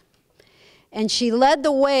others. And she led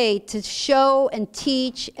the way to show and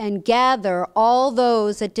teach and gather all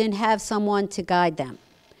those that didn't have someone to guide them.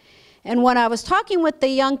 And when I was talking with the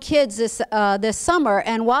young kids this summer,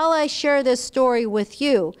 and while I share this story with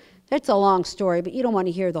you, it's a long story, but you don't want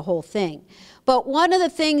to hear the whole thing. But one of the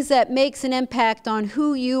things that makes an impact on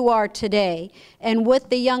who you are today and with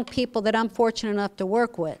the young people that I'm fortunate enough to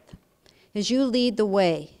work with is you lead the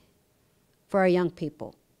way for our young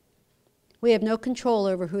people. We have no control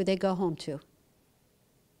over who they go home to,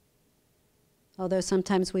 although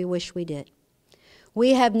sometimes we wish we did.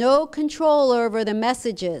 We have no control over the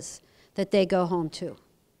messages that they go home to.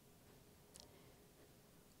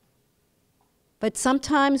 But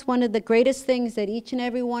sometimes one of the greatest things that each and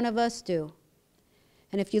every one of us do,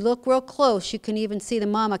 and if you look real close, you can even see the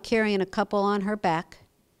mama carrying a couple on her back.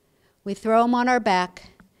 We throw them on our back.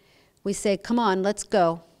 We say, come on, let's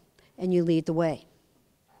go, and you lead the way.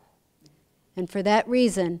 And for that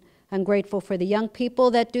reason, I'm grateful for the young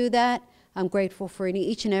people that do that. I'm grateful for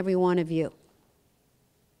each and every one of you.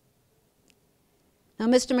 Now,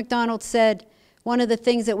 Mr. McDonald said one of the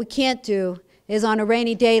things that we can't do is on a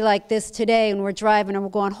rainy day like this today when we're driving and we're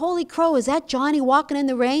going, holy crow, is that Johnny walking in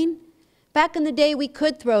the rain? Back in the day, we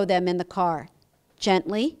could throw them in the car.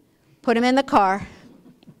 Gently, put them in the car.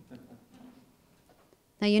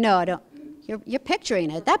 Now, you know, you're picturing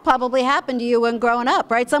it. That probably happened to you when growing up,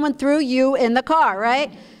 right? Someone threw you in the car,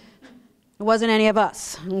 right? It wasn't any of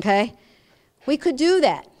us, okay? We could do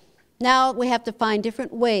that. Now we have to find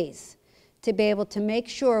different ways to be able to make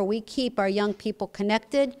sure we keep our young people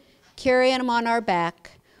connected, carrying them on our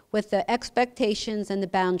back with the expectations and the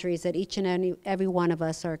boundaries that each and every one of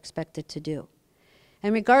us are expected to do.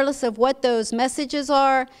 And regardless of what those messages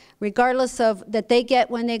are, regardless of that they get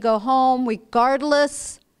when they go home,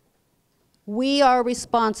 regardless, we are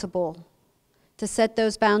responsible to set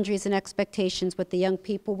those boundaries and expectations with the young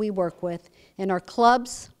people we work with in our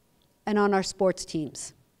clubs and on our sports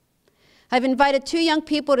teams. I've invited two young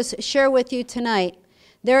people to share with you tonight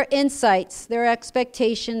their insights, their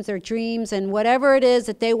expectations, their dreams, and whatever it is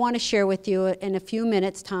that they want to share with you in a few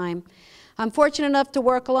minutes' time. I'm fortunate enough to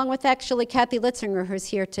work along with actually Kathy Litzinger, who's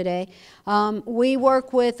here today. We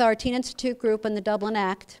work with our Teen Institute group and the Dublin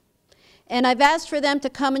Act. And I've asked for them to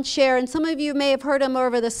come and share, and some of you may have heard them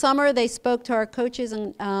over the summer. They spoke to our coaches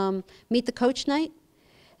and Meet the Coach Night,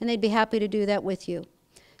 and they'd be happy to do that with you.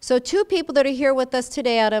 So two people that are here with us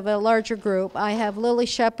today out of a larger group, I have Lily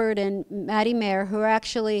Shepard and Maddie Mayer, who are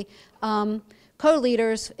actually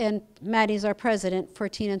co-leaders, and Maddie's our president for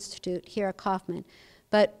Teen Institute here at Coffman.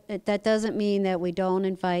 But that doesn't mean that we don't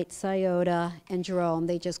invite Sayota and Jerome.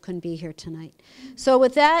 They just couldn't be here tonight. So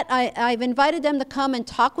with that, I've invited them to come and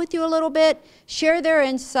talk with you a little bit, share their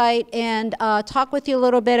insight, and talk with you a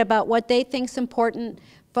little bit about what they think is important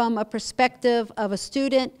from a perspective of a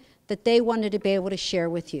student that they wanted to be able to share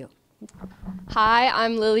with you. Hi,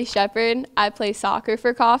 I'm Lily Shepard. I play soccer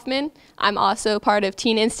for Coffman. I'm also part of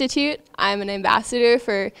Teen Institute. I'm an ambassador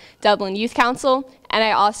for Dublin Youth Council, and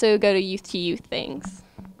I also go to youth things.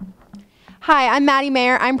 Hi, I'm Maddie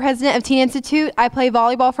Mayer. I'm president of Teen Institute. I play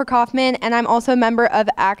volleyball for Coffman, and I'm also a member of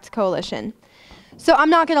ACT Coalition. So I'm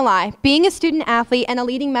not gonna lie, being a student athlete and a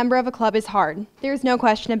leading member of a club is hard. There's no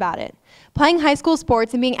question about it. Playing high school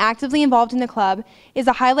sports and being actively involved in the club is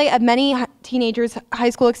a highlight of many teenagers' high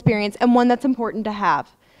school experience and one that's important to have.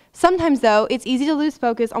 Sometimes, though, it's easy to lose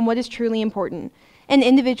focus on what is truly important, an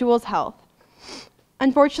individual's health.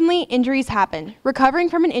 Unfortunately, injuries happen. Recovering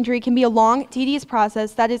from an injury can be a long, tedious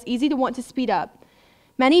process that is easy to want to speed up.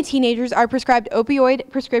 Many teenagers are prescribed opioid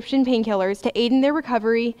prescription painkillers to aid in their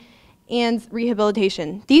recovery and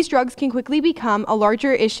rehabilitation. These drugs can quickly become a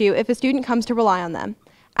larger issue if a student comes to rely on them.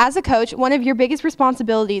 As a coach, one of your biggest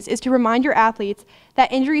responsibilities is to remind your athletes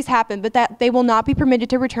that injuries happen, but that they will not be permitted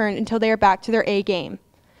to return until they are back to their A game.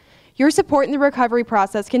 Your support in the recovery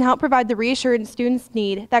process can help provide the reassurance students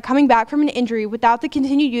need that coming back from an injury without the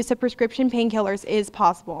continued use of prescription painkillers is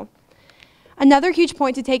possible. Another huge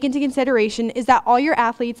point to take into consideration is that all your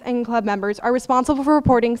athletes and club members are responsible for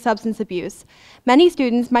reporting substance abuse. Many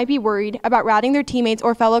students might be worried about ratting their teammates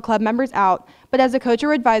or fellow club members out, but as a coach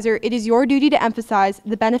or advisor, it is your duty to emphasize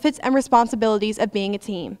the benefits and responsibilities of being a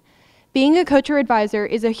team. Being a coach or advisor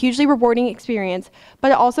is a hugely rewarding experience,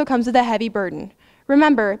 but it also comes with a heavy burden.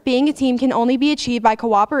 Remember, being a team can only be achieved by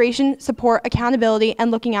cooperation, support, accountability, and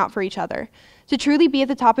looking out for each other. To truly be at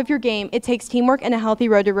the top of your game, it takes teamwork and a healthy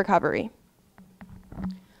road to recovery.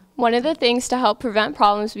 One of the things to help prevent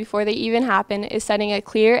problems before they even happen is setting a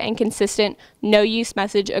clear and consistent no-use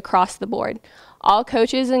message across the board. All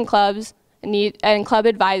coaches and club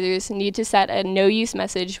advisors need to set a no-use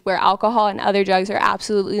message where alcohol and other drugs are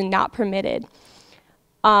absolutely not permitted.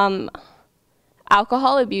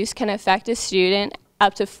 Alcohol abuse can affect a student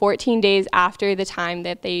up to 14 days after the time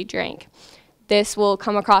that they drank. This will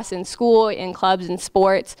come across in school, in clubs, and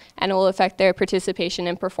sports, and it will affect their participation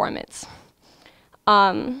and performance.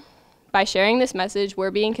 By sharing this message, we're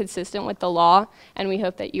being consistent with the law, and we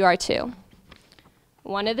hope that you are too.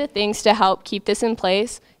 One of the things to help keep this in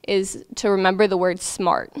place is to remember the word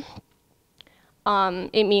SMART.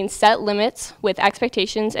 It means set limits with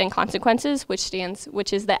expectations and consequences, which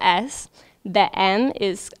is the S. The M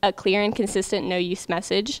is a clear and consistent no-use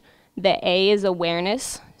message. The A is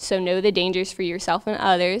awareness, so know the dangers for yourself and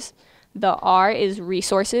others. The R is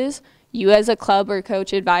resources. You as a club or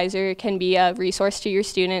coach advisor can be a resource to your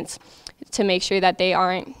students to make sure that they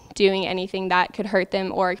aren't doing anything that could hurt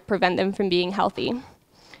them or prevent them from being healthy.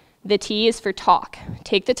 The T is for talk.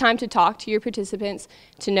 Take the time to talk to your participants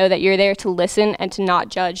to know that you're there to listen and to not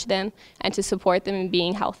judge them and to support them in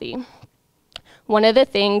being healthy. One of the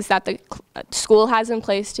things that the school has in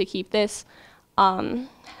place to keep this, to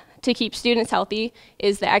keep students healthy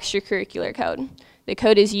is the extracurricular code. The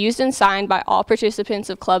code is used and signed by all participants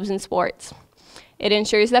of clubs and sports. It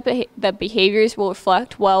ensures that the behaviors will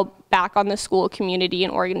reflect well back on the school, community,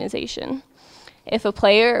 and organization. If a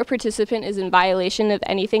player or participant is in violation of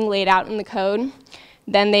anything laid out in the code,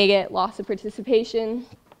 then they get loss of participation,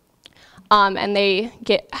 and they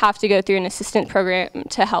have to go through an assistant program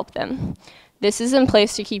to help them. This is in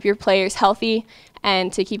place to keep your players healthy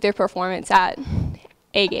and to keep their performance at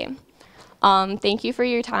A game. Thank you for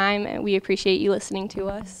your time, and we appreciate you listening to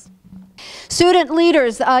us. Student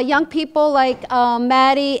leaders, young people like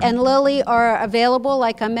Maddie and Lily are available,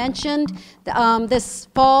 like I mentioned. This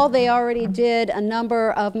fall, they already did a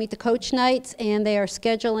number of Meet the Coach nights, and they are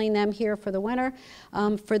scheduling them here for the winter.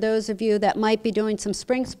 For those of you that might be doing some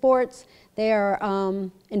spring sports, they are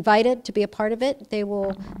invited to be a part of it. They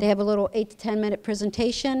have a little 8 to 10 minute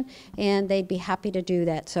presentation, and they'd be happy to do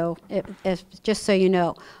that. So just so you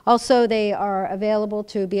know. Also, they are available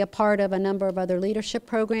to be a part of a number of other leadership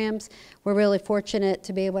programs. We're really fortunate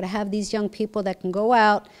to be able to have these young people that can go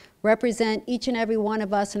out, represent each and every one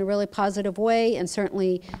of us in a really positive way, and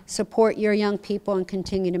certainly support your young people and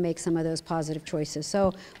continue to make some of those positive choices.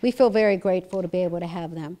 So we feel very grateful to be able to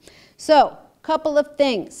have them. So, a couple of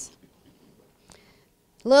things.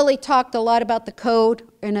 Lily talked a lot about the code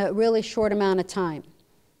in a really short amount of time.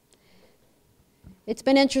 It's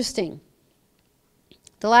been interesting.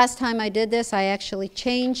 The last time I did this, I actually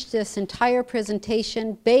changed this entire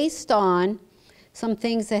presentation based on some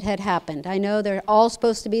things that had happened. I know they're all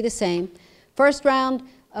supposed to be the same. First round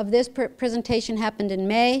of this presentation happened in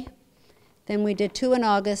May. Then we did 2 in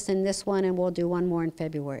August and this one, and we'll do 1 more in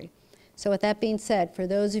February. So with that being said, for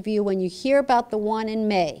those of you, when you hear about the one in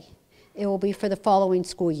May, it will be for the following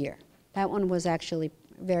school year. That one was actually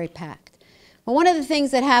very packed. But one of the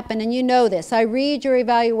things that happened, and you know this, I read your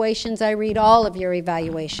evaluations, I read all of your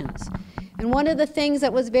evaluations. And one of the things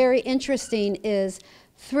that was very interesting is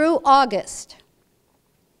through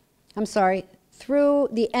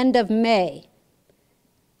the end of May,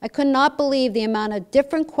 I could not believe the amount of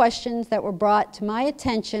different questions that were brought to my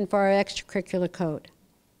attention for our extracurricular code.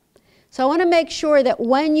 So I want to make sure that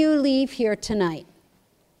when you leave here tonight,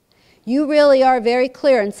 you really are very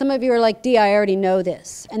clear, and some of you are like, Dee, I already know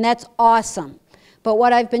this, and that's awesome. But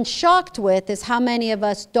what I've been shocked with is how many of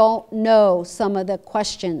us don't know some of the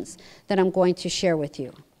questions that I'm going to share with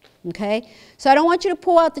you, okay? So I don't want you to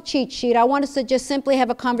pull out the cheat sheet. I want us to just simply have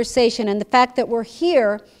a conversation, and the fact that we're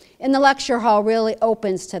here in the lecture hall really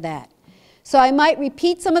opens to that. So I might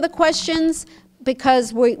repeat some of the questions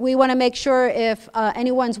because we want to make sure if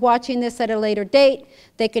anyone's watching this at a later date,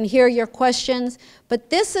 they can hear your questions. But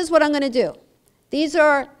this is what I'm going to do. These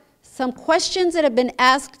are some questions that have been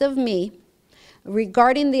asked of me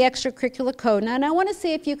regarding the extracurricular code, and I want to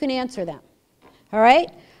see if you can answer them. All right?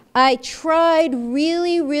 I tried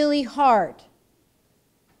really, really hard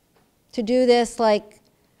to do this like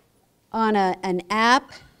on an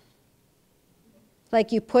app,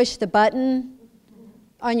 like you push the button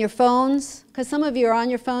on your phones, because some of you are on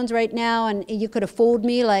your phones right now, and you could have fooled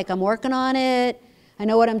me like I'm working on it, I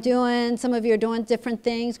know what I'm doing. Some of you are doing different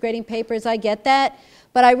things, grading papers, I get that.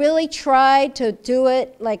 But I really tried to do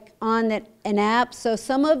it like on an app. So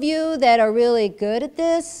some of you that are really good at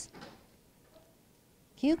this,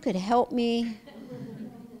 If you could help me,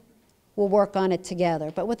 we'll work on it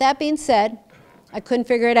together. But with that being said, I couldn't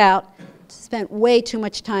figure it out. Spent way too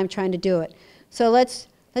much time trying to do it. So let's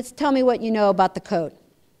tell me what you know about the code.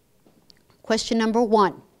 Question number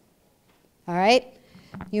 1. All right?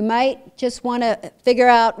 You might just want to figure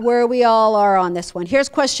out where we all are on this one. Here's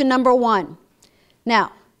question number 1.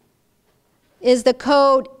 Now, is the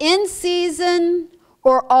code in season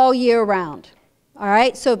or all year round? All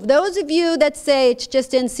right? So those of you that say it's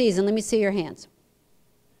just in season, let me see your hands.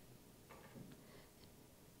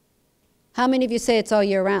 How many of you say it's all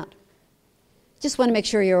year round? Just want to make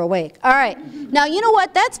sure you're awake. All right. Now, you know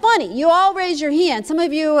what? That's funny. You all raise your hand. Some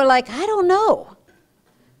of you are like, I don't know.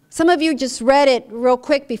 Some of you just read it real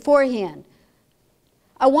quick beforehand.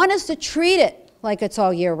 I want us to treat it like it's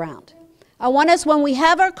all year round. I want us, when we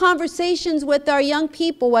have our conversations with our young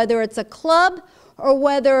people, whether it's a club or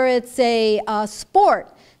whether it's a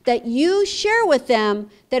sport, that you share with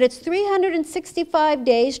them that it's 365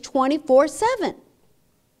 days, 24/7.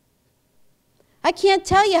 I can't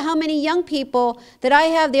tell you how many young people that I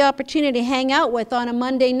have the opportunity to hang out with on a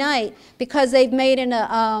Monday night because they've made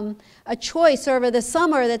a choice over the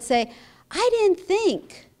summer that say, I didn't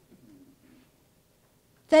think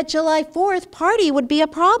that July 4th party would be a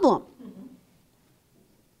problem.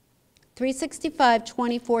 365,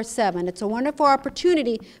 24/7. It's a wonderful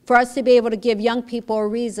opportunity for us to be able to give young people a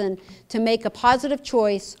reason to make a positive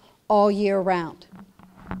choice all year round.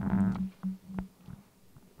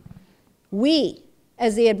 We,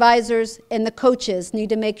 as the advisors and the coaches, need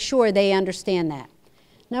to make sure they understand that.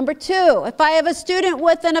 Number 2, if I have a student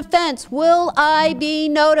with an offense, will I be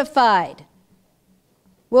notified?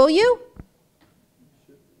 Will you?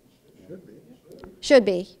 Should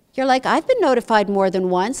be. You're like, I've been notified more than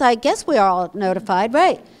once. I guess we are all notified,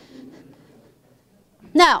 right?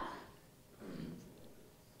 Now,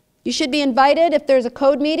 you should be invited if there's a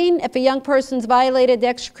code meeting. If a young person's violated the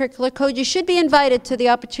extracurricular code, you should be invited to the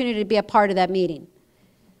opportunity to be a part of that meeting.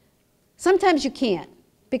 Sometimes you can't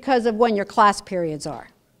because of when your class periods are,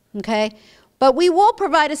 okay? But we will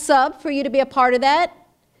provide a sub for you to be a part of that.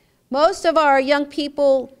 Most of our young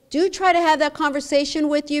people do try to have that conversation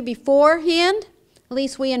with you beforehand. At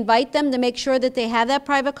least we invite them to make sure that they have that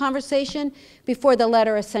private conversation before the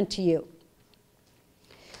letter is sent to you.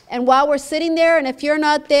 And while we're sitting there, and if you're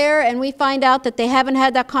not there and we find out that they haven't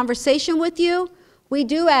had that conversation with you, we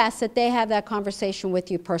do ask that they have that conversation with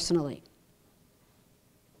you personally.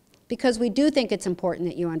 Because we do think it's important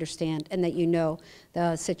that you understand and that you know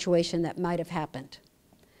the situation that might have happened.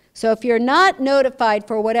 So if you're not notified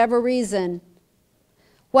for whatever reason,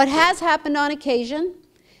 what has happened on occasion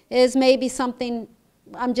is maybe something,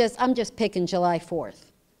 I'm just picking July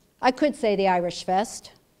 4th. I could say the Irish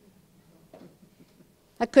Fest.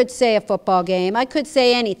 I could say a football game. I could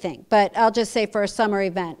say anything, but I'll just say for a summer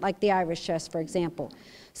event, like the Irish Fest, for example.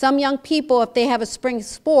 Some young people, if they have a spring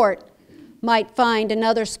sport, might find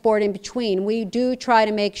another sport in between. We do try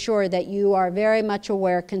to make sure that you are very much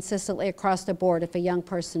aware consistently across the board if a young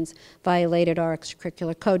person's violated our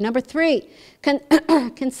extracurricular code. Number 3,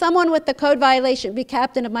 can someone with the code violation be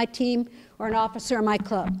captain of my team or an officer in my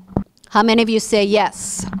club? How many of you say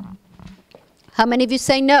yes? How many of you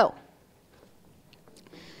say no?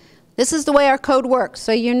 This is the way our code works,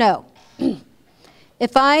 so you know.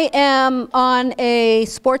 If I am on a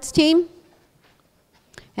sports team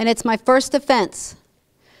and it's my first offense,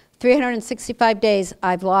 365 days,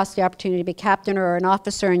 I've lost the opportunity to be captain or an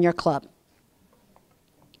officer in your club.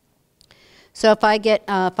 So if I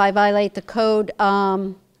violate the code,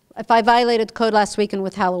 if I violated the code last weekend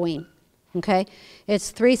with Halloween, okay, it's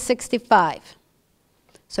 365.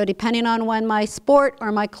 So depending on when my sport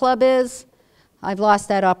or my club is, I've lost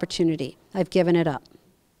that opportunity. I've given it up.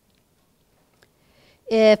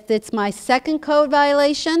 If it's my second code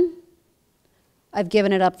violation, I've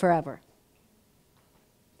given it up forever.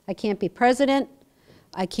 I can't be president.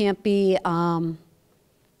 I can't be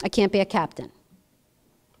a captain.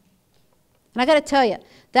 And I got to tell you,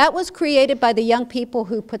 that was created by the young people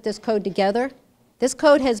who put this code together. This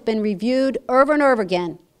code has been reviewed over and over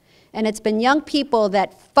again, and it's been young people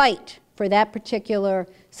that fight for that particular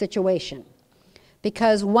situation.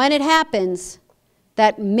 Because when it happens,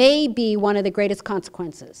 that may be one of the greatest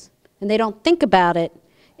consequences. And they don't think about it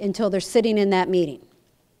until they're sitting in that meeting.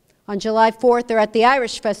 On July 4th, they're at the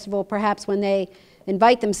Irish Festival, perhaps when they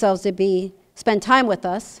invite themselves to spend time with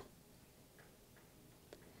us.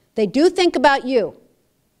 They do think about you.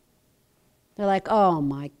 They're like, oh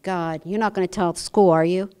my God, you're not going to tell school, are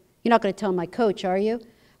you? You're not going to tell my coach, are you?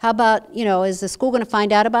 How about, is the school going to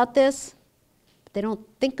find out about this? They don't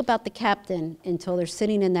think about the captain until they're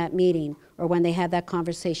sitting in that meeting or when they have that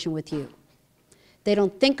conversation with you. They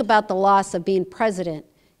don't think about the loss of being president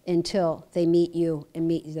until they meet you and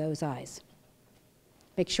meet those eyes.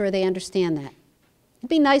 Make sure they understand that. It'd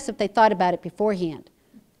be nice if they thought about it beforehand.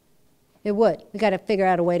 It would. We got to figure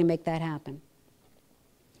out a way to make that happen.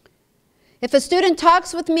 If a student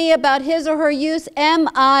talks with me about his or her use, am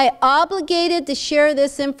I obligated to share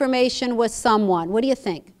this information with someone? What do you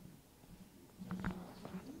think?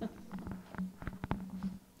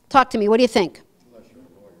 Talk to me. What do you think?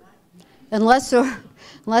 Unless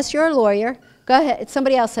you're a lawyer. Go ahead.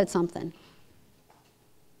 Somebody else said something.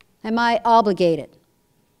 Am I obligated?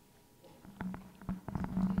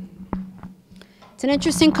 It's an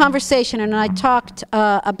interesting conversation, and I talked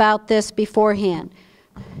about this beforehand.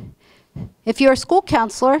 If you're a school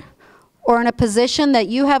counselor or in a position that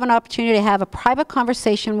you have an opportunity to have a private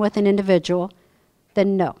conversation with an individual,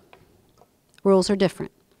 then no. Rules are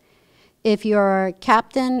different. If you're a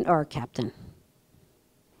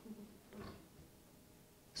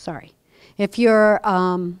if you're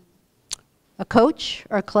a coach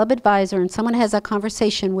or a club advisor and someone has a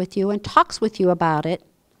conversation with you and talks with you about it,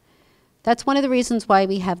 that's one of the reasons why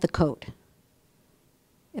we have the code.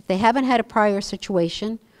 If they haven't had a prior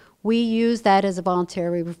situation, we use that as a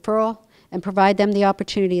voluntary referral and provide them the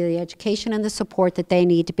opportunity, the education, and the support that they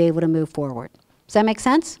need to be able to move forward. Does that make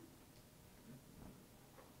sense?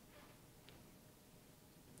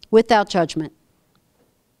 Without judgment.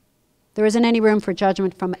 There isn't any room for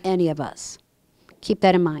judgment from any of us. Keep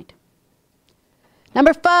that in mind.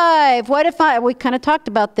 Number 5, we kind of talked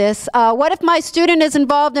about this. What if my student is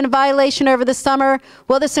involved in a violation over the summer?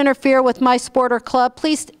 Will this interfere with my sport or club?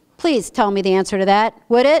 Please tell me the answer to that.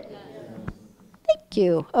 Would it? Yes. Thank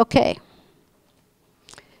you. Okay.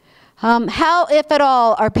 How, if at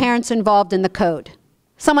all, are parents involved in the code?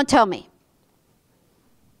 Someone tell me.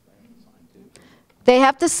 They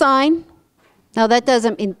have to sign. Now, that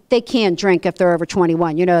doesn't mean they can't drink if they're over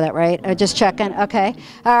 21. You know that, right? Just checking. Okay.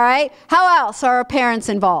 All right. How else are our parents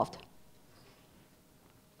involved?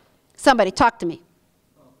 Somebody, talk to me.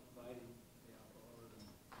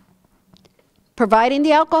 Providing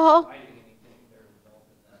the alcohol?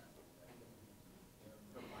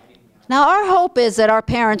 Now, our hope is that our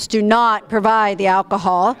parents do not provide the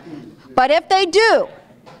alcohol. But if they do,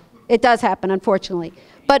 it does happen, unfortunately.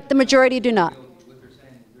 But the majority do not.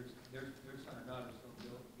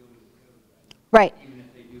 Right.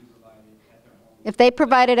 If they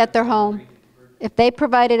provide it at their home,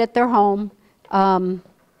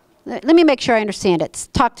 let me make sure I understand it.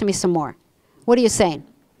 Talk to me some more. What are you saying?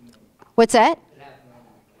 What's that?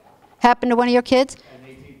 Happened to one of your kids? An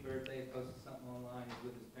 18th birthday, posted something online, he's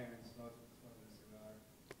with his parents, smoking a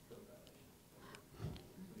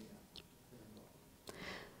cigar.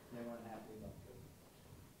 They weren't happy about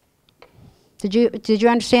it. Did you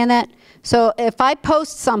understand that? So if I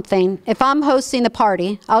post something, if I'm hosting the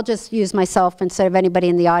party, I'll just use myself instead of anybody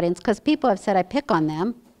in the audience, because people have said I pick on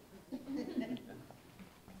them.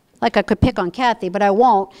 Like I could pick on Kathy, but I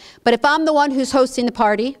won't. But if I'm the one who's hosting the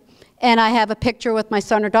party, and I have a picture with my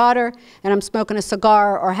son or daughter, and I'm smoking a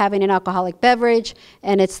cigar or having an alcoholic beverage,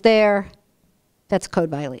 and it's there, that's a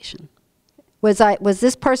code violation. Was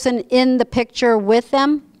this person in the picture with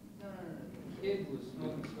them? No. The kid was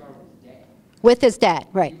smoking a cigar with his dad. With his dad,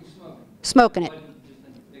 right. Smoking it.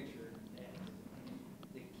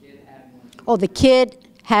 Oh, the kid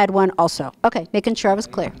had one also. Okay, making sure I was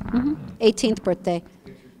clear. 18th birthday.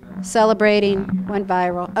 Celebrating, went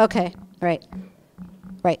viral. Okay, right.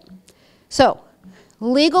 So,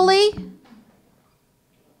 legally,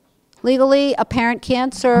 a parent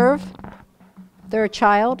can serve their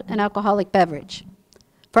child an alcoholic beverage.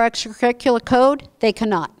 For extracurricular code, they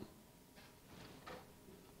cannot.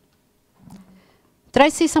 Did I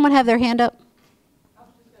see someone have their hand up? I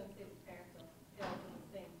was just going to say the parents are held to the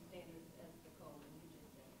same standards as the code that you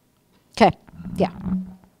just said. Okay, yeah.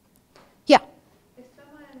 Yeah. If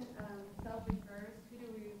someone self-refers, who do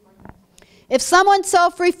we report that to? If someone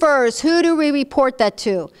self-refers, who do we report that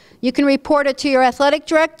to? You can report it to your athletic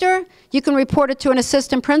director. You can report it to an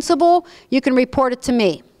assistant principal. You can report it to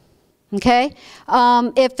me. Okay?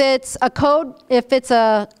 If it's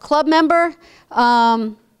a club member,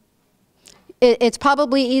 it's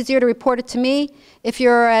probably easier to report it to me. If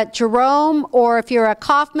you're at Jerome or if you're at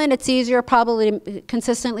Coffman, it's easier probably to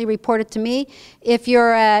consistently report it to me. If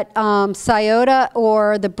you're at Scioto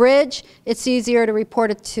or the Bridge, it's easier to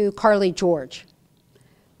report it to Carly George.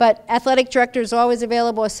 But athletic directors are always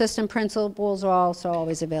available. Assistant principals are also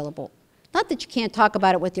always available. Not that you can't talk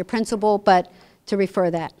about it with your principal, but to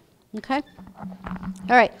refer that. Okay? All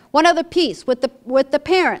right. One other piece with the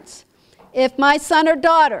parents. If my son or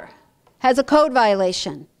daughter has a code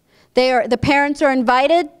violation, the parents are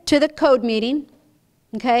invited to the code meeting.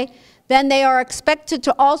 okay, then they are expected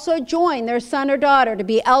to also join their son or daughter. To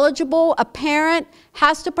be eligible, a parent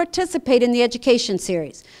has to participate in the education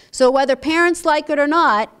series. So whether parents like it or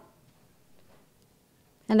not,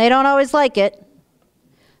 and they don't always like it,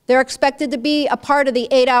 they're expected to be a part of the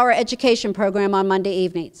 8-hour education program on Monday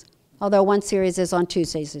evenings, although one series is on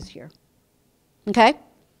Tuesdays this year. Okay?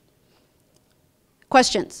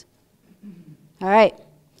 Questions? All right.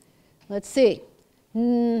 Let's see.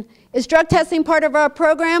 Is drug testing part of our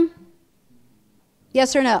program?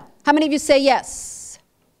 Yes or no? How many of you say yes?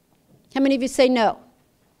 How many of you say no?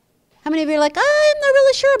 How many of you are like, I'm not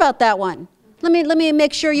really sure about that one? Let me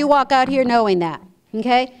make sure you walk out here knowing that,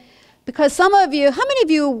 okay? Because some of you, how many of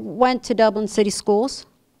you went to Dublin City Schools?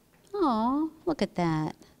 Oh, look at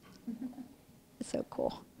that. It's so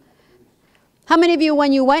cool. How many of you,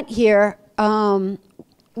 when you went here,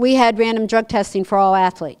 we had random drug testing for all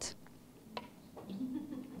athletes?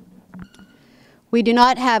 We do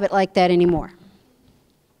not have it like that anymore.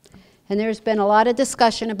 And there's been a lot of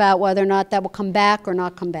discussion about whether or not that will come back or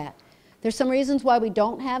not come back. There's some reasons why we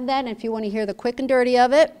don't have that, and if you want to hear the quick and dirty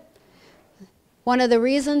of it, one of the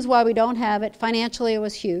reasons why we don't have it, financially it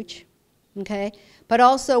was huge, okay? But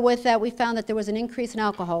also with that, we found that there was an increase in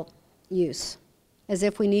alcohol use, as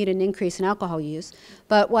if we need an increase in alcohol use.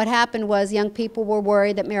 But what happened was young people were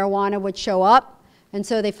worried that marijuana would show up, and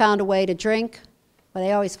so they found a way to drink. Well,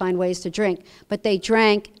 they always find ways to drink, but they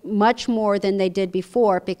drank much more than they did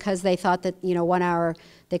before because they thought that, 1 hour,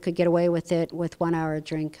 they could get away with it with 1 hour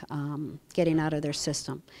drink getting out of their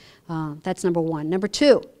system. That's number one. Number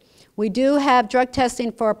two, we do have drug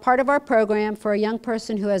testing for a part of our program for a young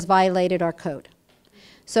person who has violated our code.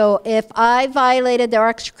 So if I violated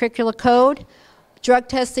our extracurricular code, drug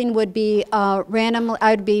testing would be random.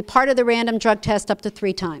 I would be part of the random drug test up to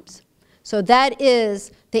 3 times. So that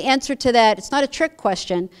is the answer to that. It's not a trick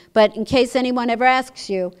question, but in case anyone ever asks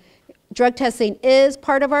you, drug testing is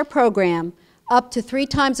part of our program. Up to 3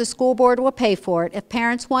 times the school board will pay for it. If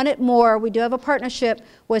parents want it more, we do have a partnership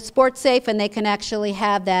with Sports Safe, and they can actually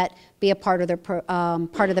have that be a part of their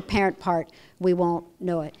part of the parent part. We won't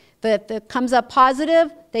know it. But if it comes up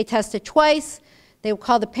positive, they test it twice. They will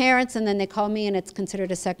call the parents, and then they call me, and it's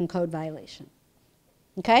considered a second code violation.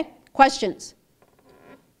 Okay? Questions?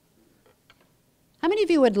 How many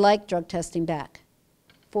of you would like drug testing back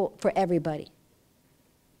for everybody?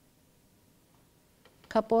 A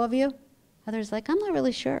couple of you? Others like, I'm not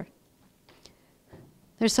really sure.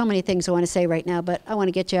 There's so many things I want to say right now, but I want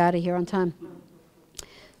to get you out of here on time.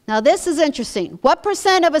 Now this is interesting. What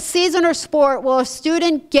 % of a season or sport will a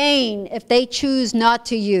student gain if they choose not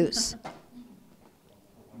to use?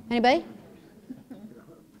 Anybody?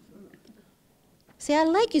 See, I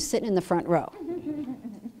like you sitting in the front row.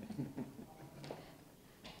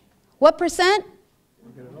 What percent?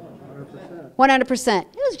 100%. It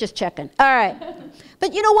was just checking. All right.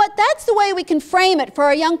 But you know what? That's the way we can frame it for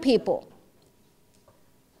our young people.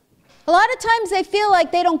 A lot of times they feel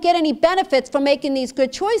like they don't get any benefits from making these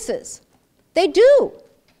good choices. They do.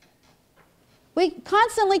 We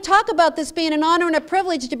constantly talk about this being an honor and a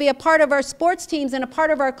privilege to be a part of our sports teams and a part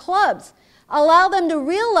of our clubs. Allow them to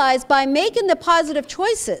realize by making the positive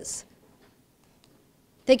choices,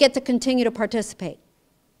 they get to continue to participate.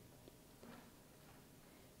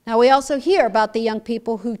 Now, we also hear about the young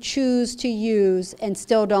people who choose to use and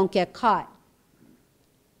still don't get caught.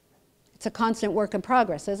 It's a constant work in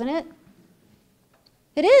progress, isn't it?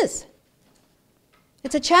 It is.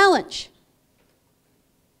 It's a challenge.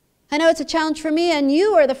 I know it's a challenge for me, and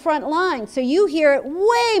you are the front line, so you hear it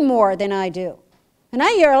way more than I do. And I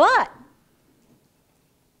hear a lot.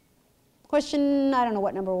 Question, I don't know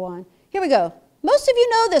what number 1. Here we go. Most of you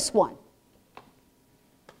know this one.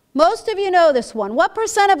 Most of you know this one. What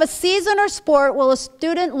 % of a season or sport will a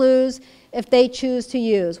student lose if they choose to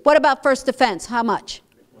use? What about first defense? How much?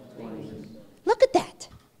 20. Look at that.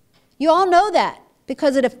 You all know that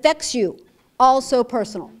because it affects you all so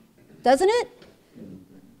personal, doesn't it?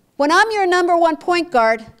 When I'm your number 1 point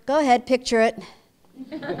guard, go ahead, picture it.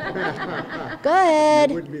 Go ahead.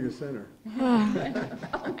 You wouldn't be the center. Oh my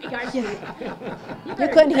gosh. You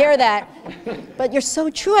couldn't hear that. But you're so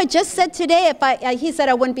true. I just said today, he said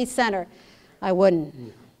I wouldn't be center. I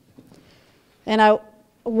wouldn't. And I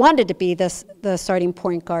wanted to be the starting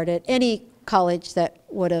point guard at any college that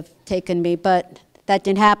would have taken me, but that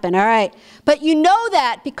didn't happen. All right. But you know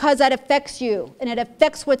that because that affects you, and it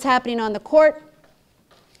affects what's happening on the court,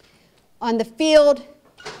 on the field,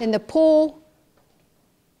 in the pool,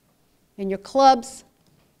 in your clubs.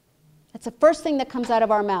 That's the first thing that comes out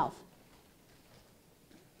of our mouth.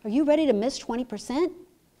 Are you ready to miss 20%?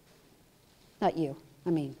 Not you.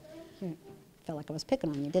 I mean, you felt like I was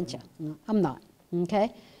picking on you, didn't you? No, I'm not.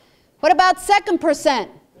 Okay? What about second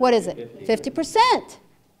percent? What is it? 50%.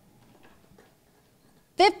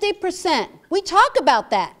 50%. We talk about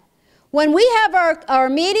that. When we have our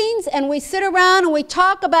meetings and we sit around and we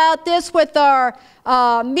talk about this with our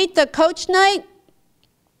Meet the Coach night,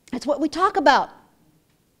 that's what we talk about.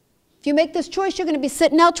 If you make this choice, you're going to be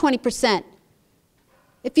sitting out 20%.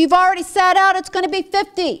 If you've already sat out, it's going to be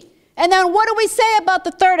 50. And then what do we say about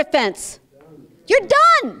the third offense? You're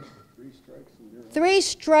done. 3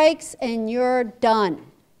 strikes and you're done.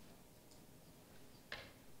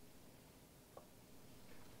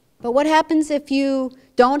 But what happens if you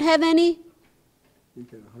don't have any? You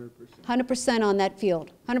get 100% on that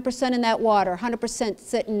field, 100% in that water, 100%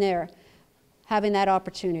 sitting there, having that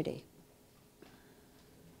opportunity.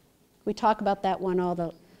 We talk about that one all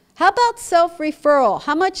the. How about self-referral?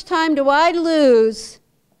 How much time do I lose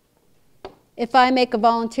if I make a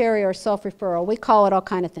voluntary or self-referral? We call it all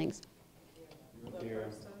kind of things.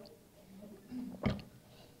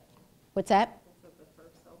 What's that?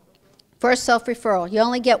 First self-referral. You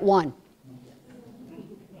only get one.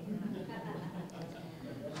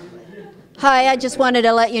 Hi, I just wanted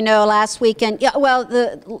to let you know last weekend, yeah, well,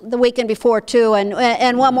 the weekend before too,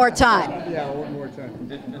 and one more time. Yeah, one more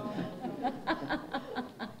time.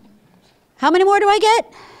 How many more do I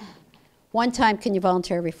get? One time can you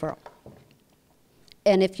voluntarily referral.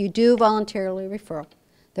 And if you do voluntarily referral,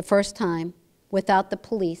 the first time, without the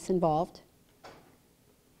police involved,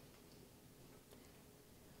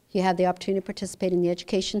 you have the opportunity to participate in the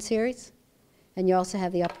education series, and you also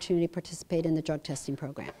have the opportunity to participate in the drug testing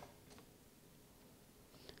program.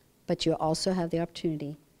 But you also have the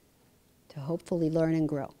opportunity to hopefully learn and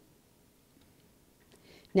grow.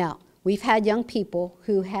 Now, we've had young people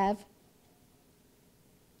who have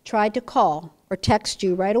tried to call or text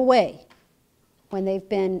you right away when they've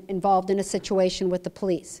been involved in a situation with the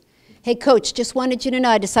police. Hey, coach, just wanted you to know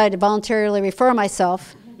I decided to voluntarily refer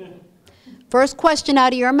myself. First question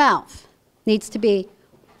out of your mouth needs to be,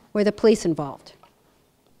 were the police involved?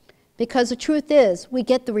 Because the truth is, we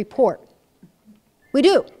get the report. We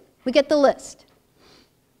do. We get the list.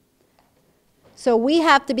 So we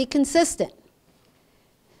have to be consistent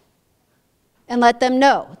and let them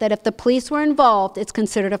know that if the police were involved, it's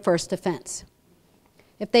considered a first offense.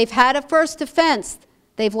 If they've had a first offense,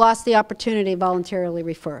 they've lost the opportunity to voluntarily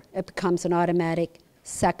refer. It becomes an automatic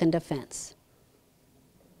second offense.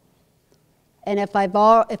 And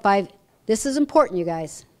this is important, you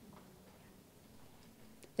guys.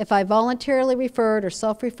 If I voluntarily referred or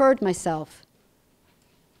self-referred myself,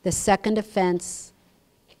 the second offense,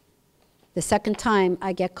 the second time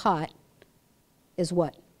I get caught, is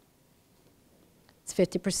what? It's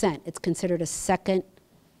 50%. It's considered a second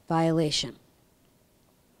violation.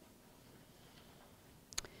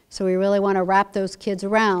 So we really want to wrap those kids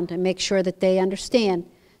around and make sure that they understand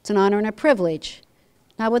it's an honor and a privilege.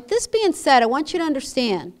 Now, with this being said, I want you to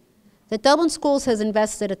understand that Dublin Schools has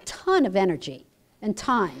invested a ton of energy and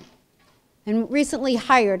time and recently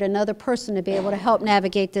hired another person to be able to help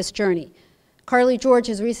navigate this journey. Carly George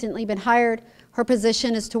has recently been hired. Her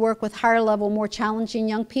position is to work with higher level, more challenging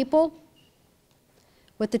young people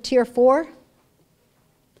with the Tier 4.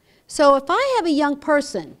 So if I have a young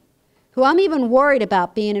person who I'm even worried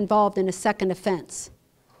about being involved in a second offense,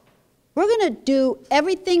 we're going to do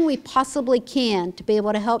everything we possibly can to be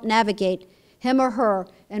able to help navigate him or her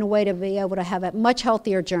in a way to be able to have a much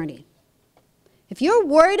healthier journey. If you're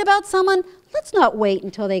worried about someone, let's not wait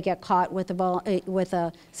until they get caught with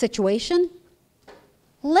a situation.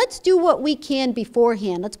 Let's do what we can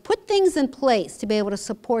beforehand. Let's put things in place to be able to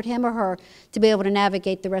support him or her to be able to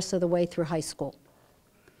navigate the rest of the way through high school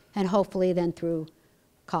and hopefully then through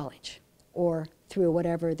college or through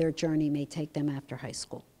whatever their journey may take them after high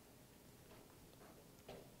school.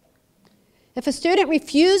 If a student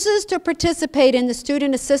refuses to participate in the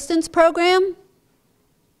student assistance program,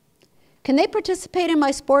 can they participate in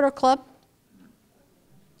my sport or club?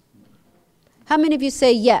 How many of you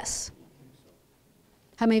say yes?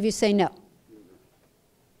 How many of you say no?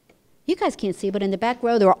 You guys can't see, but in the back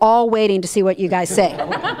row, they're all waiting to see what you guys say.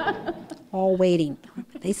 All waiting.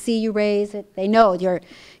 They see you raise it. They know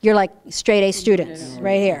you're like straight A students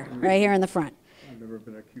right here in the front. I've never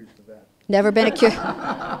been accused of that. Never been accused.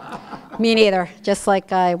 Me neither, just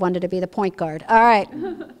like I wanted to be the point guard. All right.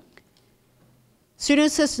 Student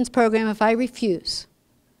assistance program, if I refuse,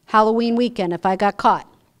 Halloween weekend, if I got caught,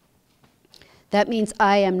 that means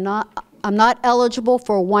I'm not eligible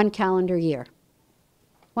for 1 calendar year.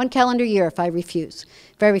 1 calendar year if I refuse.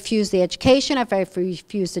 If I refuse the education, if I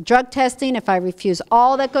refuse the drug testing, if I refuse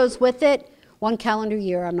all that goes with it, 1 calendar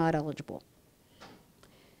year I'm not eligible.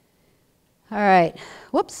 All right.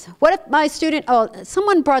 Whoops. What if my student, oh,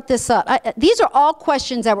 someone brought this up. These are all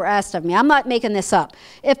questions that were asked of me. I'm not making this up.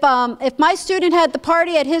 If my student had the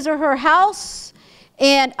party at his or her house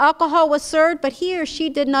and alcohol was served, but he or she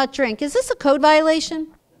did not drink, is this a code violation?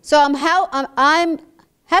 So I'm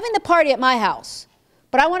having the party at my house,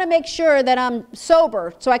 but I want to make sure that I'm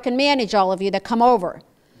sober so I can manage all of you that come over.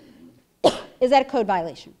 Is that a code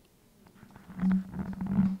violation?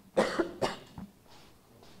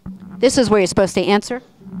 This is where you're supposed to answer.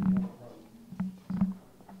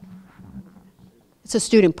 It's a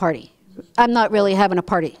student party. I'm not really having a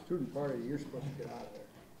party. Student party, you're supposed to get out of there.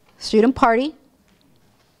 Student party.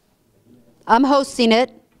 I'm hosting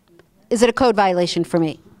it. Is it a code violation for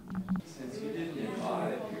me? Since you didn't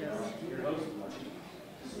invite your host,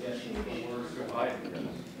 yes,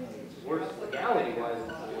 worse legality-wise,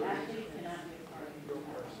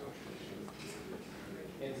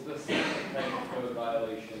 it's the same type of code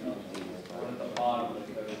violation on the bottom of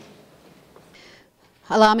the code.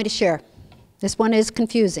 Allow me to share. This one is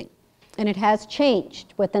confusing, and it has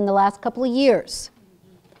changed within the last couple of years.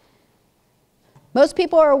 Most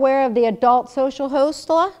people are aware of the adult social host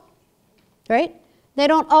law, right? They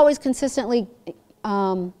don't always consistently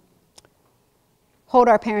hold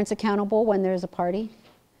our parents accountable when there's a party.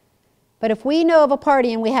 But if we know of a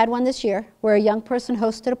party, and we had one this year, where a young person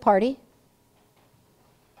hosted a party,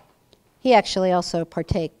 he actually also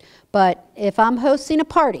partaked. But if I'm hosting a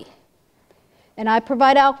party and I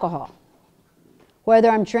provide alcohol, whether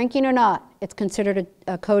I'm drinking or not, it's considered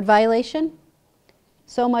a code violation.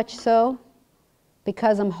 So much so,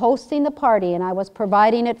 because I'm hosting the party and I was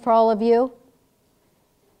providing it for all of you,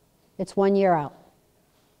 it's 1 year out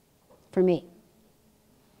for me.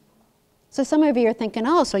 So some of you are thinking,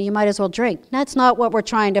 oh, so you might as well drink. That's not what we're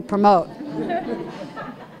trying to promote.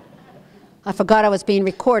 I forgot I was being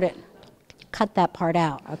recorded. Cut that part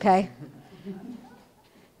out, okay?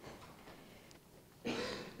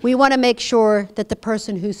 We want to make sure that the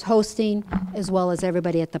person who's hosting, as well as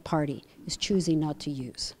everybody at the party, is choosing not to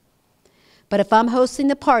use. But if I'm hosting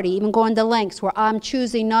the party, even going to lengths where I'm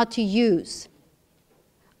choosing not to use,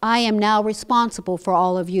 I am now responsible for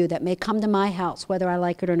all of you that may come to my house, whether I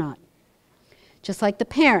like it or not. Just like the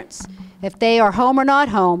parents, if they are home or not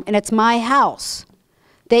home, and it's my house,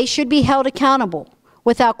 they should be held accountable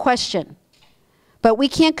without question. But we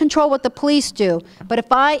can't control what the police do. But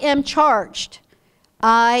if I am charged,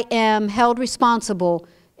 I am held responsible.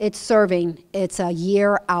 It's serving. It's a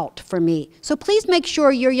year out for me. So please make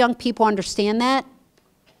sure your young people understand that.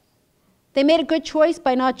 They made a good choice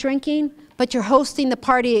by not drinking, but you're hosting the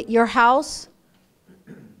party at your house.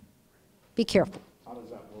 Be careful. How does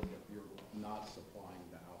that work if you're not supplying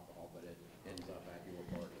the alcohol, but it ends up at your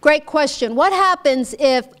party? Great question. What happens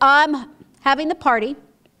if I'm having the party,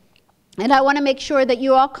 and I want to make sure that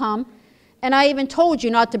you all come, and I even told you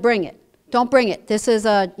not to bring it? Don't bring it. This is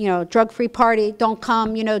a, drug-free party. Don't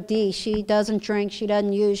come. Dee, she doesn't drink, she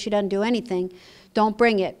doesn't use, she doesn't do anything. Don't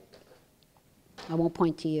bring it. I won't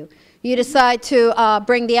point to you. You decide to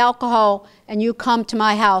bring the alcohol, and you come to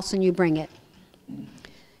my house and you bring it.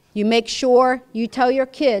 You make sure you tell your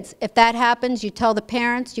kids. If that happens, you tell the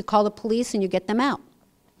parents, you call the police, and you get them out.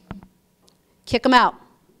 Kick them out.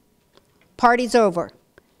 Party's over.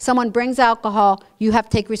 Someone brings alcohol, you have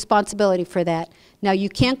to take responsibility for that. Now, you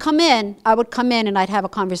can't come in. I would come in and I'd have a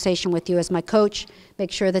conversation with you as my coach,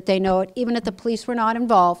 make sure that they know it, even if the police were not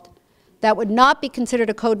involved. That would not be considered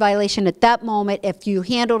a code violation at that moment if you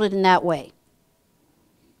handled it in that way.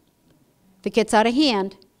 If it gets out of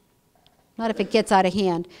hand, not if it gets out of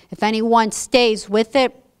hand, if anyone stays with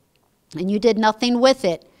it and you did nothing with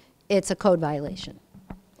it, it's a code violation.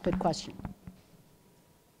 Good question.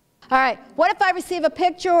 All right, what if I receive a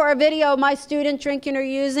picture or a video of my student drinking or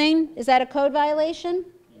using? Is that a code violation?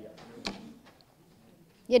 Yes.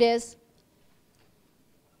 It is.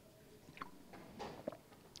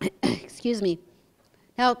 Excuse me.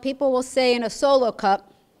 Now, people will say in a solo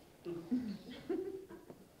cup,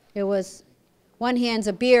 it was one hand's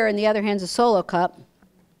a beer and the other hand's a solo cup.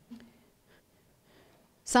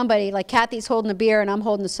 Somebody, like Kathy's holding a beer and I'm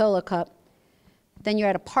holding a solo cup. Then you're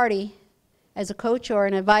at a party. As a coach or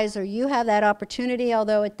an advisor, you have that opportunity,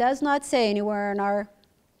 although it does not say anywhere in our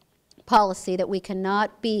policy that we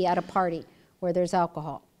cannot be at a party where there's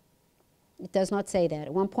alcohol. It does not say that.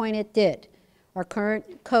 At one point it did. Our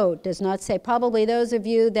current code does not say. Probably those of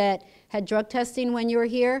you that had drug testing when you were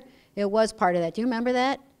here, it was part of that. Do you remember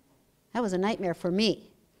that? That was a nightmare for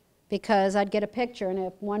me because I'd get a picture and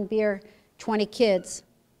if one beer, 20 kids.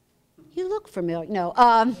 You look familiar. No,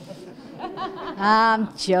 I'm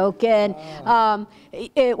joking.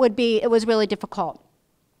 It was really difficult.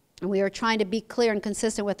 And we were trying to be clear and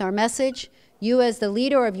consistent with our message You as the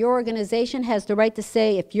leader of your organization has the right to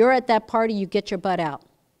say, if you're at that party, you get your butt out.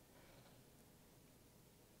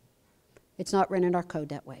 It's not written in our code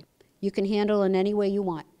that way. You can handle it in any way you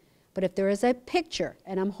want. But if there is a picture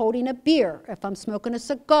and I'm holding a beer, if I'm smoking a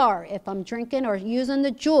cigar, if I'm drinking or using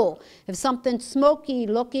the Juul, if something smoky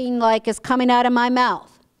looking like is coming out of my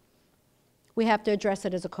mouth, we have to address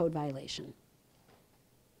it as a code violation.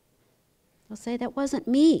 They'll say, that wasn't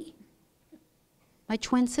me, my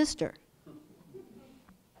twin sister.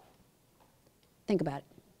 Think about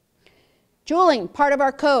it. Juuling, part of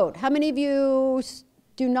our code. How many of you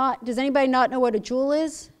does anybody not know what a Juul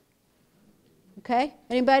is? Okay,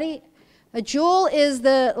 anybody? A Juul is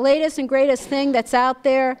the latest and greatest thing that's out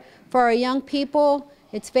there for our young people.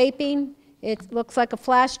 It's vaping. It looks like a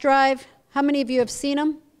flash drive. How many of you have seen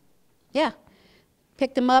them? Yeah.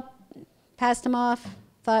 Picked them up, passed them off,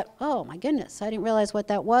 thought, oh my goodness, I didn't realize what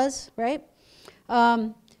that was, right?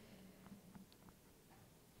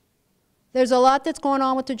 There's a lot that's going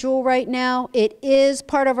on with the Juul right now. It is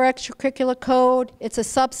part of our extracurricular code. It's a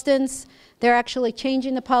substance. They're actually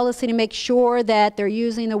changing the policy to make sure that they're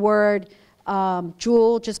using the word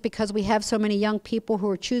Juul just because we have so many young people who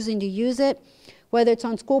are choosing to use it. Whether it's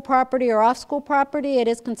on school property or off school property, it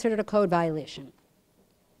is considered a code violation.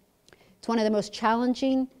 It's one of the most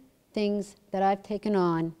challenging things that I've taken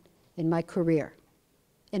on in my career.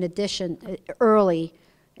 In addition, early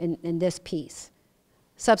in this piece.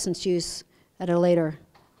 Substance use at a later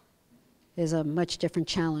is a much different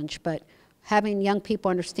challenge, but having young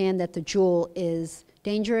people understand that the Juul is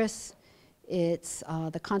dangerous, it's,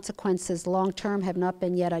 the consequences long-term have not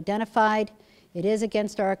been yet identified. It is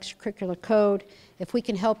against our extracurricular code. If we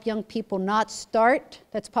can help young people not start,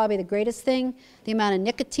 that's probably the greatest thing. The amount of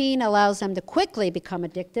nicotine allows them to quickly become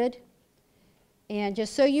addicted. And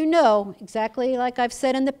just so you know, exactly like I've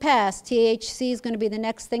said in the past, THC is going to be the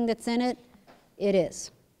next thing that's in it. It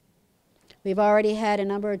is. We've already had a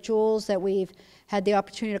number of Juuls that we've had the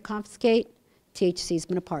opportunity to confiscate. THC's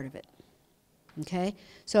been a part of it. Okay?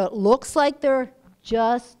 So it looks like they're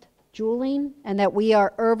just Juuling and that we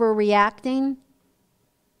are overreacting.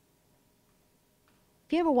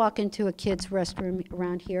 If you ever walk into a kid's restroom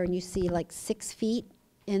around here and you see like 6 feet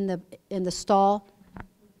in the stall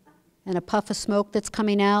and a puff of smoke that's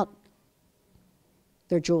coming out,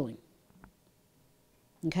 they're Juuling.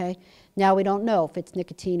 Okay? Now we don't know if it's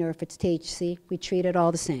nicotine or if it's THC. We treat it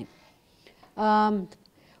all the same.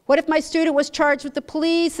 What if my student was charged with the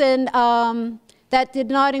police and that did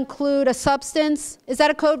not include a substance? Is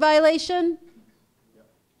that a code violation? Yep.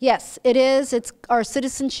 Yes, it is. It's our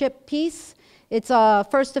citizenship piece. It's a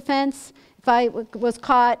first offense. If I was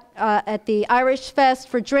caught at the Irish Fest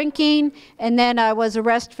for drinking and then I was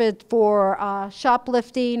arrested for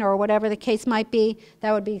shoplifting or whatever the case might be,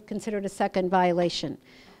 that would be considered a second violation.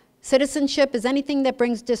 Citizenship is anything that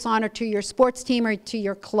brings dishonor to your sports team or to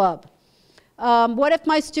your club. What if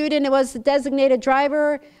my student was the designated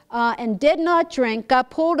driver and did not drink,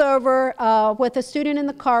 got pulled over with a student in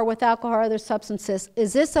the car with alcohol or other substances?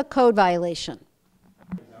 Is this a code violation?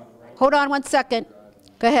 Hold on one second.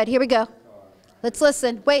 Go ahead, here we go. Let's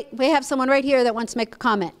listen. Wait, we have someone right here that wants to make a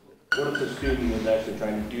comment. What if the student was actually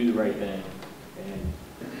trying to do the right thing and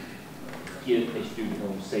get a student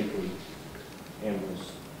home safely and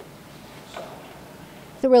was stopped?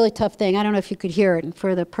 It's a really tough thing. I don't know if you could hear it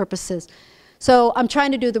for the purposes. So I'm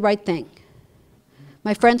trying to do the right thing.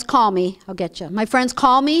 My friends call me. I'll get you. My friends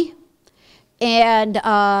call me, and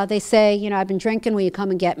they say, you know, I've been drinking. Will you come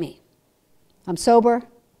and get me? I'm sober.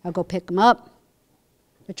 I'll go pick them up.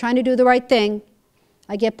 They're trying to do the right thing.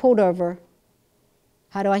 I get pulled over.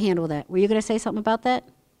 How do I handle that? Were you going to say something about that?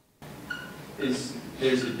 There's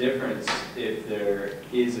a difference if there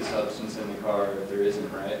is a substance in the car or if there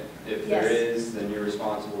isn't, right? If there is, then you're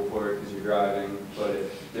responsible for it because you're driving. But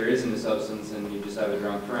if there isn't a substance and you just have a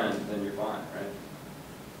drunk friend, then you're fine, right?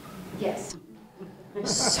 Yes.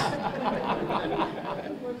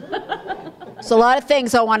 So a lot of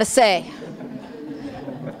things I want to say.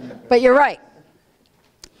 But you're right.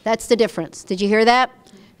 That's the difference. Did you hear that?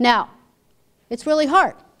 Now, it's really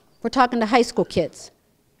hard. We're talking to high school kids.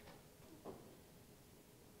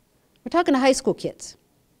 We're talking to high school kids.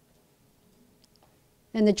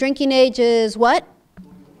 And the drinking age is what?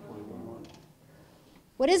 21.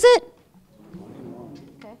 What is it? 21.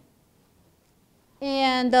 Okay.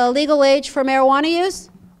 And the legal age for marijuana use?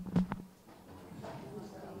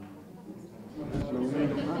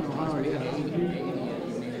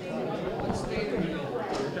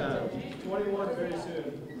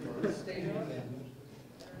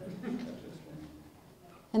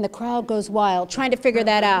 And the crowd goes wild, trying to figure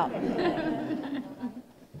that out.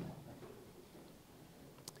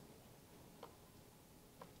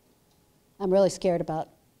 I'm really scared about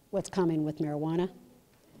what's coming with marijuana.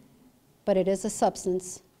 But it is a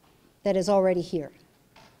substance that is already here.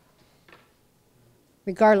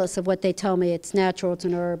 Regardless of what they tell me, it's natural, it's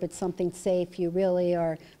an herb, it's something safe, you really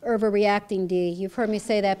are overreacting, Dee. You've heard me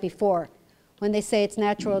say that before. When they say it's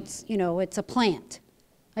natural, it's, you know, it's a plant.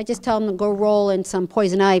 I just tell them to go roll in some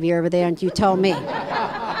poison ivy over there and you tell me.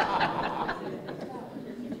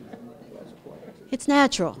 It's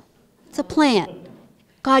natural. It's a plant.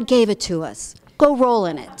 God gave it to us. Go roll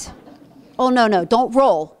in it. Oh, no, no, don't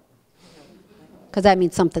roll, because that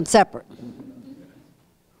means something separate.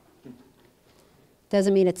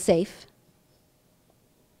 Doesn't mean it's safe.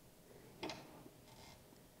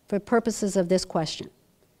 For purposes of this question,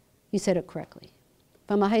 you said it correctly.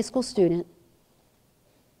 If I'm a high school student,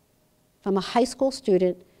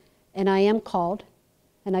 and I am called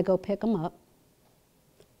and I go pick them up,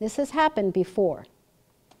 this has happened before.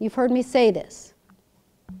 You've heard me say this.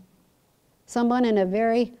 Someone in a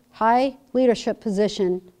very high leadership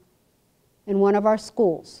position in one of our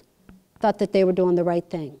schools thought that they were doing the right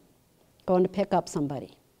thing, going to pick up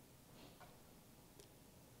somebody.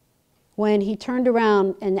 When he turned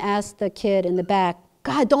around and asked the kid in the back,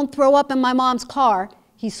 "God, don't throw up in my mom's car,"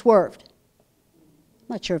 he swerved.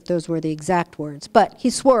 I'm not sure if those were the exact words, but he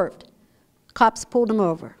swerved. Cops pulled him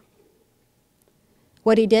over.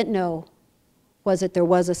 What he didn't know was that there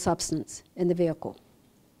was a substance in the vehicle.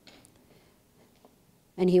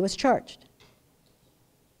 And he was charged.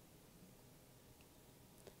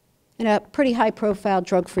 In a pretty high-profile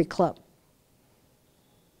drug-free club.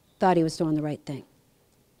 Thought he was doing the right thing.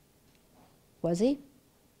 Was he?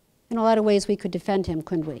 In a lot of ways we could defend him,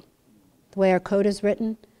 couldn't we? The way our code is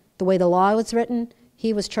written, the way the law was written,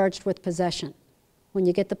 he was charged with possession. When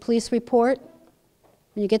you get the police report,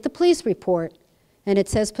 and it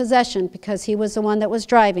says possession because he was the one that was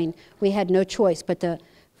driving, we had no choice but to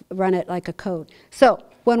run it like a code. So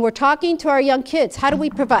when we're talking to our young kids, how do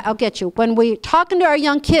we provide? I'll get you. When we're talking to our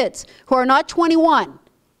young kids who are not 21,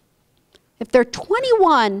 if they're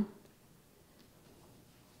 21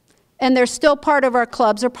 and they're still part of our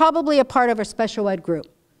clubs, they're probably a part of our special ed group,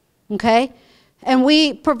 okay? And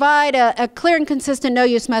we provide a clear and consistent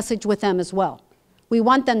no-use message with them as well. We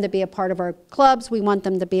want them to be a part of our clubs. We want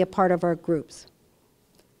them to be a part of our groups.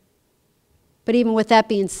 But even with that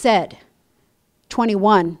being said,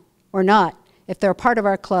 21 or not, if they're a part of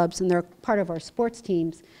our clubs and they're part of our sports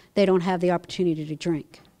teams, they don't have the opportunity to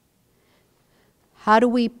drink. How do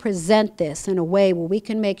we present this in a way where we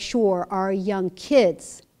can make sure our young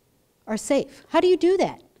kids are safe? How do you do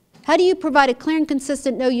that? How do you provide a clear and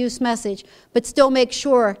consistent no-use message, but still make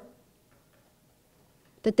sure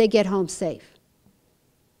that they get home safe?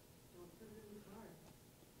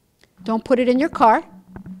 Don't put it in your car.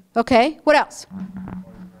 Okay, what else?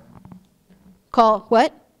 Call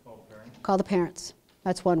what? Call the parents.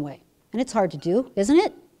 That's one way. And it's hard to do, isn't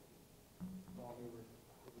it?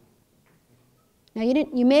 Now,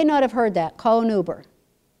 you may not have heard that. Call an Uber.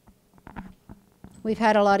 We've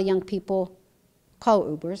had a lot of young people call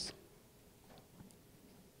Ubers.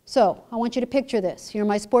 So, I want you to picture this. You're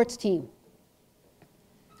my sports team.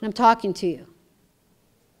 And I'm talking to you.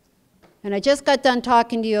 And I just got done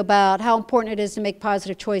talking to you about how important it is to make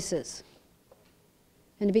positive choices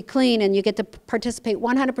and to be clean, and you get to participate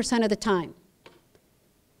 100% of the time.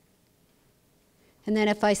 And then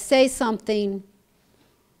if I say something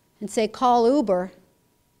and say, call Uber,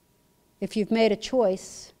 if you've made a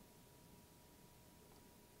choice,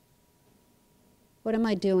 what am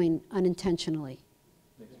I doing unintentionally?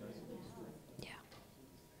 Yeah.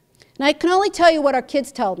 And I can only tell you what our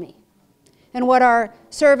kids tell me and what our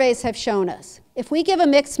surveys have shown us. If we give a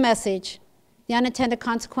mixed message, the unintended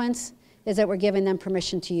consequence is that we're giving them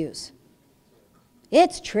permission to use.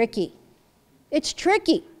 It's tricky. It's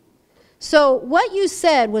tricky. So what you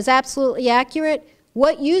said was absolutely accurate.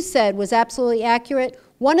 What you said was absolutely accurate.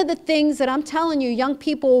 One of the things that I'm telling you young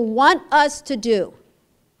people want us to do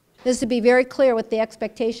is to be very clear with the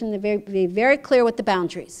expectation, to be very clear with the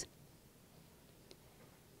boundaries.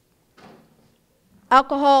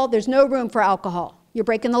 Alcohol, there's no room for alcohol. You're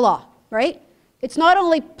breaking the law, right? It's not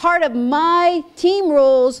only part of my team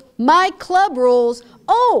rules, my club rules,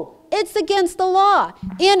 oh, it's against the law.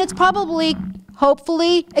 And it's probably,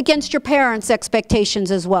 hopefully, against your parents' expectations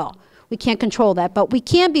as well. We can't control that, but we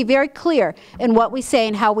can be very clear in what we say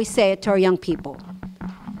and how we say it to our young people.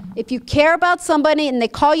 If you care about somebody and they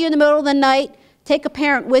call you in the middle of the night, take a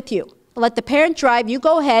parent with you. Let the parent drive, you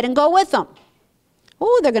go ahead and go with them.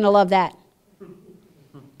 Oh, they're going to love that.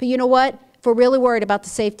 But you know what? If we're really worried about the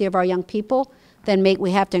safety of our young people, then we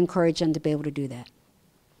have to encourage them to be able to do that.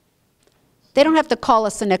 They don't have to call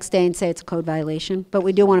us the next day and say it's a code violation, but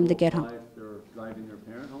we do want them to get home.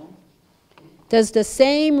 Does the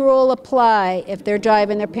same rule apply if they're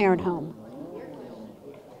driving their parent home?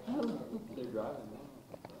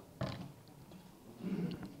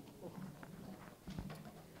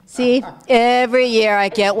 See, every year I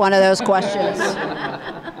get one of those questions.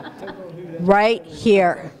 Right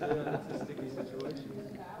here.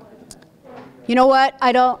 You know what?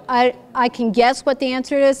 I can guess what the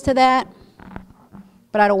answer is to that,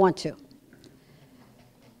 but I don't want to.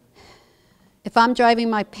 If I'm driving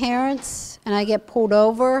my parents and I get pulled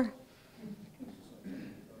over,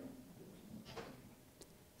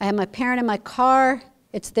 I have my parent in my car,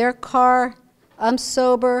 it's their car, I'm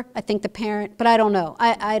sober, I think the parent, but I don't know.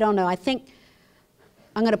 I don't know. I think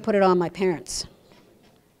I'm going to put it on my parents.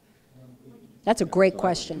 That's a great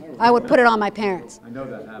question. I would put it on my parents. I know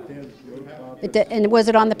that happened. And was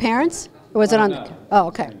it on the parents? Or was it on the... Oh,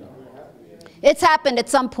 okay. It's happened at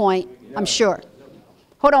some point, I'm sure.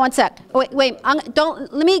 Hold on one sec. Oh, wait,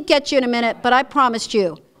 let me get you in a minute, but I promised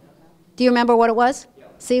you. Do you remember what it was?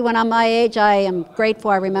 See, when I'm my age, I am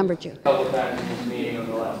grateful I remembered you. A couple of times in this meeting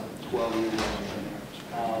over the last 12 years.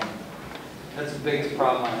 That's the biggest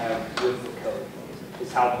problem I have with the code,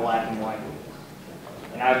 is how black and white it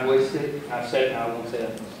is. And I've voiced it, I've said it, and I won't say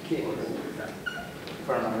that to Mr. Kid in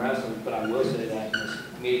front of my wrestlers, but I will say that in this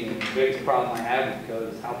meeting. The biggest problem I have with the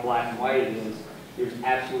code is how black and white it is. There's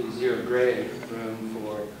absolutely zero gray room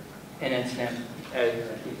for an incident, as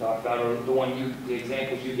you talked about, or the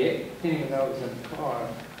examples you gave. Didn't even know it was in the car.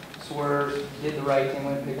 Swerved, did the right thing,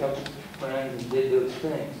 went and picked up his friends and did those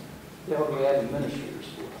things. You know, we have administrators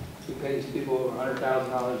for. We pay these people over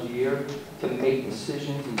 $100,000 a year to make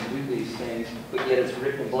decisions and do these things, but yet it's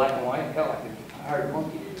written in black and white. Hell, I could hire a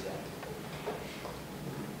monkey to do that.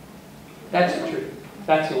 That's the truth.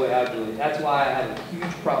 That's the way I believe it. That's why I have a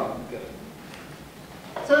huge problem with it.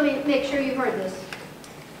 So let me make sure you heard this.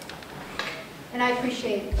 And I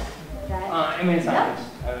appreciate that. I mean, it's not just,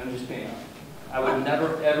 I'm just being honest. I would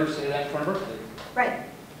never, ever say that in front of our kids. Right.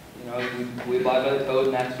 You know, we abide by the code,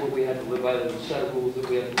 and that's what we have to live by, the set of rules that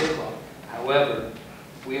we have to live by. However,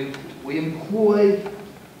 we employ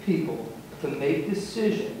people to make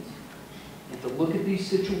decisions and to look at these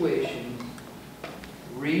situations,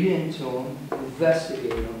 read into them,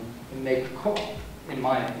 investigate them, and make a call, in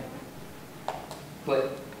my opinion.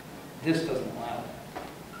 But this doesn't allow that.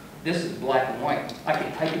 This is black and white. I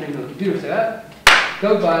can type it into a computer and say,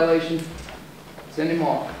 code violation, send him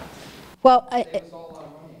off. Well,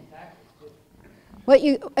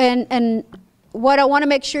 what I want to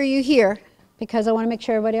make sure you hear, because I want to make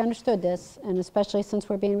sure everybody understood this, and especially since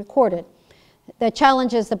we're being recorded, the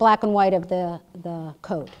challenge is the black and white of the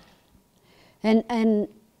code. And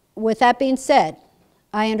with that being said,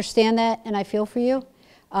 I understand that and I feel for you.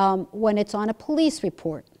 When it's on a police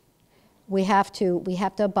report, we have to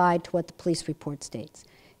abide to what the police report states.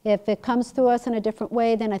 If it comes to us in a different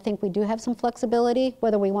way, then I think we do have some flexibility,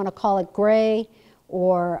 whether we want to call it gray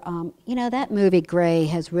or, you know, that movie Gray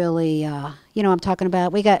has really, you know what I'm talking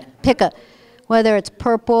about? We got, whether it's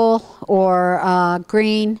purple or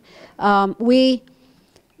green, we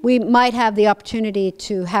might have the opportunity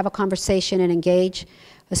to have a conversation and engage,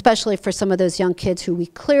 especially for some of those young kids who we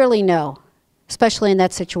clearly know, especially in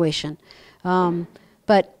that situation.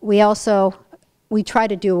 But we try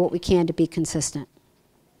to do what we can to be consistent.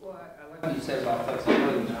 Well, I like what you said about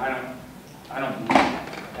flexibility, but I don't believe that.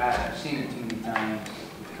 I've seen it too many times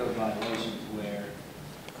with code violations where,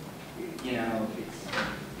 you know,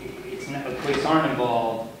 it's not, the police aren't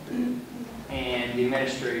involved, and the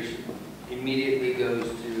administration immediately goes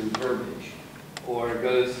to verbiage or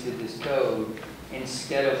goes to this code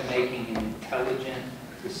instead of making an intelligent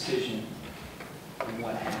decision on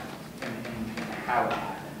what happened and how it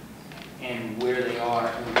happened and where they are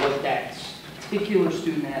and what that particular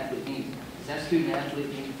student athlete needs. Does that student athlete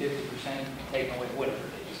need 50% taken away, whatever it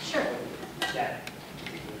is? Sure. That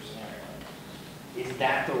particular scenario. Is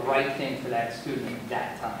that the right thing for that student at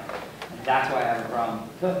that time? And that's why I have a problem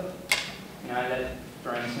with code. You know, that,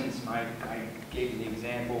 for instance, I gave you the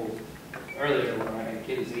example earlier where I had a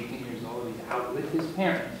kid who's 18 years old, he's out with his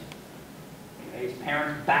parents. Okay, his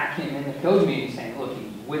parents back him in the code meeting saying, look,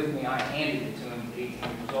 he's with me, I handed it to him, he's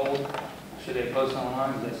 18 years old. Should they post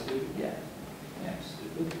online? Is that stupid? Yeah. Yeah,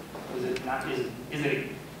 stupid. Is it not? Is it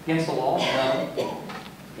against the law? No,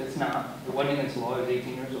 it's not. It wasn't against the law. He was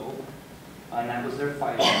 18 years old, and that was their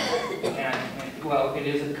fight. And well, it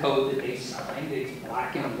is a code that they signed. It's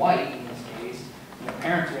black and white in this case. And the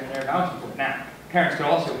parents are in there vouching for it. Now, parents could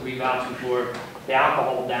also be vouching for the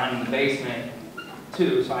alcohol down in the basement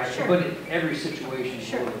too. So I put it every situation.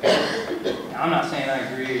 Sure. Now, I'm not saying I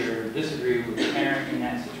agree or disagree with the parent in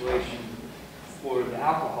that situation. for the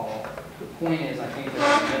alcohol, the point is, I think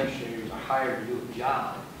that administrators are hired to do a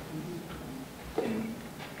job,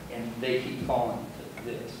 and they keep falling to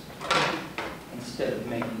this, instead of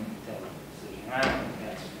making an intelligent decision. And I don't think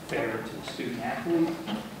that's fair to the student athletes,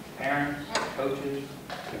 parents, coaches,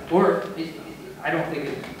 or I don't think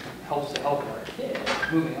it helps to help our kids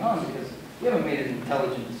moving on, because we haven't made an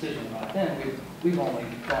intelligent decision about them. We've only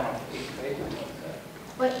gone off the piece of paper.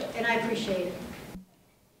 And I appreciate it.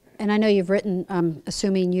 And I know you've written,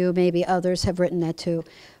 assuming you, maybe others have written that too.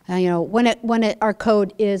 You know, our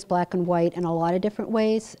code is black and white in a lot of different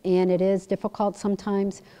ways, and it is difficult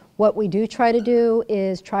sometimes. What we do try to do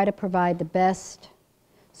is try to provide the best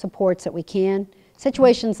supports that we can.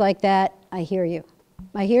 Situations like that, I hear you.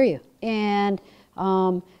 I hear you. And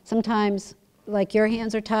sometimes, like, your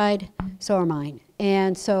hands are tied, so are mine.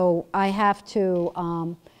 And so I have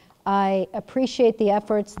to, I appreciate the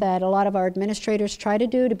efforts that a lot of our administrators try to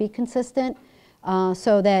do to be consistent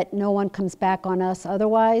so that no one comes back on us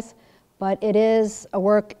otherwise. But it is a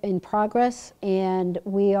work in progress, and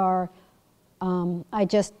we are, I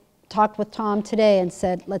just talked with Tom today and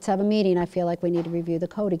said, let's have a meeting. I feel like we need to review the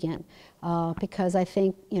code again because I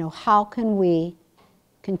think, you know, how can we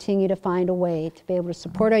continue to find a way to be able to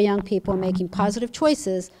support our young people in making positive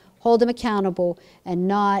choices, hold them accountable, and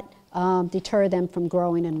not deter them from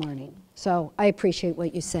growing and learning. So I appreciate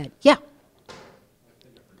what you said. Yeah.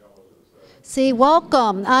 See,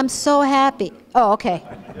 welcome. I'm so happy. Oh, okay.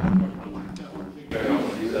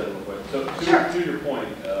 So to your point,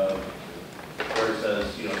 where it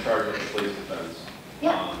says, you know, charged with the police defense.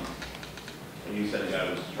 Yeah. And you said the guy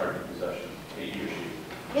was charged with possession, he or she.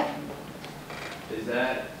 Yeah. Is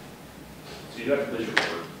that, so you have a police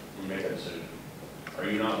report, you make that decision. Are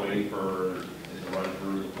you not waiting for it to run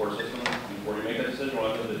through the court system before you make that decision? Or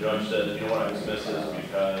if the judge says, you know what, I dismiss this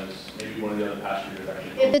because maybe one of the other passengers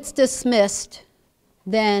actually. If it's dismissed,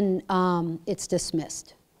 then it's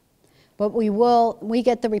dismissed. But we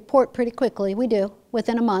get the report pretty quickly. We do.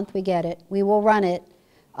 Within a month, we get it. We will run it.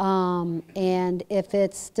 And if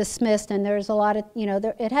it's dismissed, and there's a lot of, you know,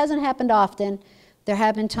 it hasn't happened often. There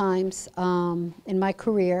have been times in my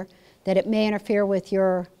career that it may interfere with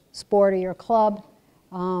your sport or your club.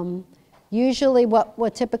 Usually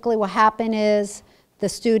what typically will happen is the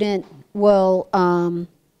student will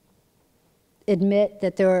admit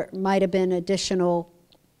that there might have been additional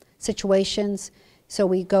situations, so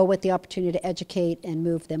we go with the opportunity to educate and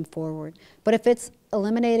move them forward. But if it's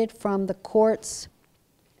eliminated from the courts,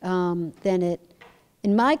 then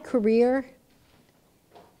in my career,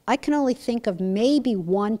 I can only think of maybe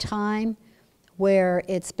one time where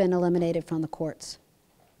it's been eliminated from the courts.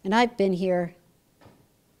 And I've been here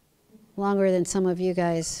longer than some of you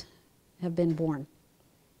guys have been born.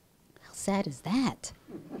 How sad is that?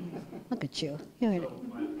 Look at you. Thank you.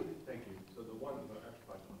 So the one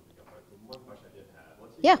question I did have,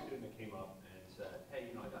 let's say Yeah. a student that came up and said, hey,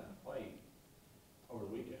 you know, I got in a fight over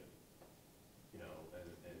the weekend. You know, and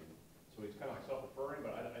so he's kind of like self-referring,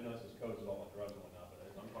 but I know this is codes is all about drugs and whatnot, but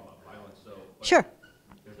I'm talking about violence. So sure.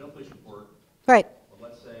 There's no police report. Right. But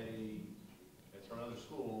let's say it's from another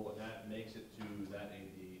school and that makes it to that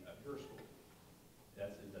AD at your school.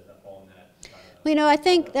 Does that fall in that kind of? Well, you know, I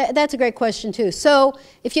think that's a great question too. So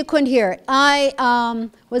if you couldn't hear it, I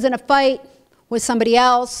was in a fight with somebody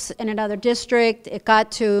else in another district. It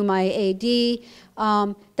got to my AD.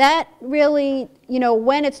 That really, you know,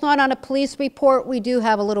 when it's not on a police report, we do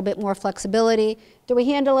have a little bit more flexibility. Do we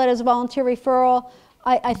handle it as a volunteer referral?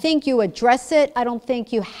 I think you address it. I don't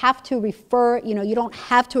think you have to refer, you know, you don't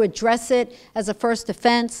have to address it as a first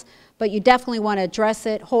offense, but you definitely want to address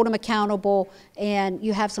it, hold them accountable, and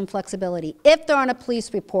you have some flexibility. If they're on a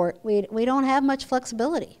police report, we don't have much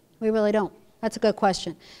flexibility. We really don't. That's a good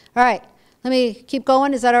question. All right. Let me keep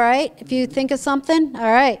going. Is that all right? If you think of something?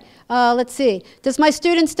 All right. Let's see. Does my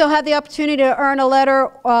student still have the opportunity to earn a letter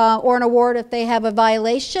or an award if they have a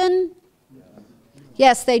violation?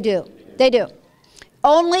 Yes, they do. They do.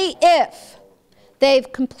 Only if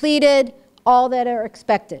they've completed all that are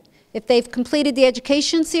expected. If they've completed the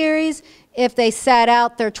education series, if they sat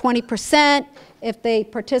out their 20%, if they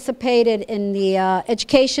participated in the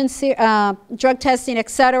education, drug testing,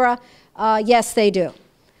 etc., yes, they do.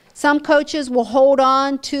 Some coaches will hold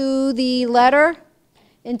on to the letter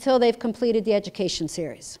until they've completed the education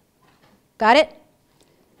series. Got it?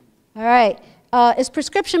 All right. Is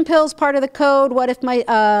prescription pills part of the code? What if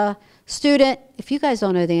my student, if you guys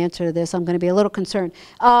don't know the answer to this, I'm going to be a little concerned,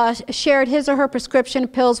 shared his or her prescription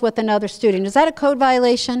pills with another student? Is that a code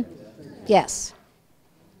violation? Yes.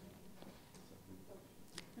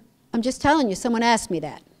 I'm just telling you, someone asked me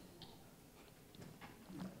that.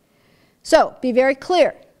 So, be very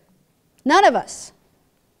clear. None of us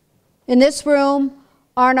in this room,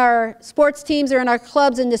 on our sports teams, or in our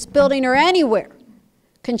clubs, in this building, or anywhere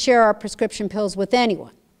can share our prescription pills with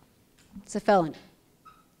anyone. It's a felony.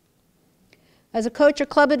 As a coach or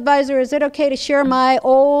club advisor, is it okay to share my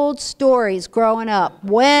old stories growing up?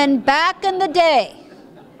 When back in the day.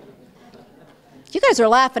 You guys are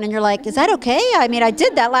laughing and you're like, is that okay? I mean, I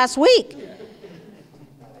did that last week.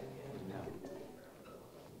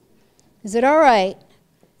 Is it all right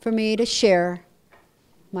for me to share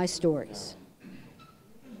my stories?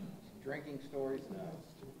 Drinking stories, no.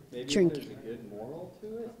 Maybe Drinking. There's a good moral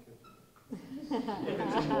to it. If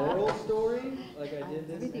it's a moral story, like I did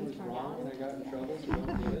this, it was wrong, and I got in trouble, so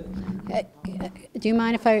don't do it. Do you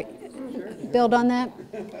mind if I build on that?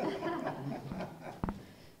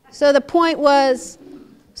 So the point was,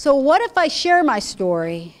 so what if I share my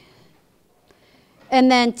story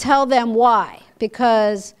and then tell them why?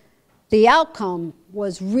 Because the outcome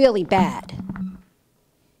was really bad.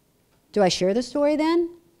 Do I share the story then?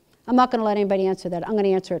 I'm not going to let anybody answer that. I'm going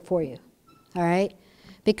to answer it for you, all right?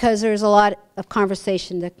 Because there's a lot of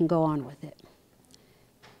conversation that can go on with it.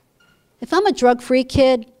 If I'm a drug-free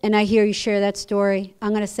kid and I hear you share that story, I'm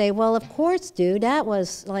going to say, well, of course, dude, that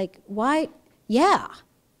was like, why? Yeah,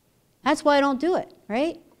 that's why I don't do it,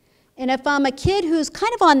 right? And if I'm a kid who's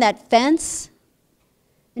kind of on that fence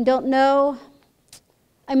and don't know,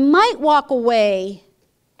 I might walk away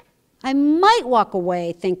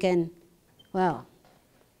thinking, well,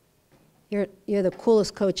 you're the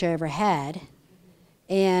coolest coach I ever had,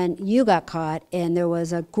 and you got caught, and there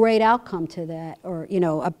was a great outcome to that, or, you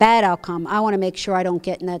know, a bad outcome. I want to make sure I don't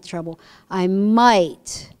get in that trouble. I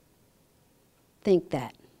might think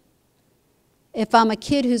that. If I'm a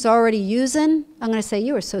kid who's already using, I'm going to say,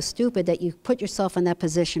 you were so stupid that you put yourself in that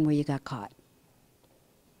position where you got caught.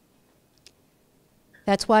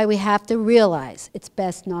 That's why we have to realize it's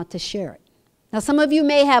best not to share it. Now, some of you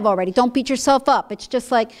may have already. Don't beat yourself up. It's just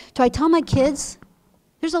like, do I tell my kids?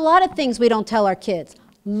 There's a lot of things we don't tell our kids.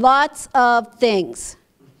 Lots of things.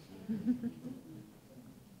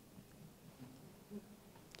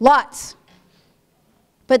 Lots.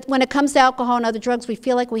 But when it comes to alcohol and other drugs, we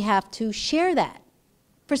feel like we have to share that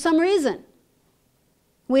for some reason.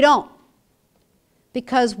 We don't.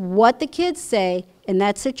 Because what the kids say in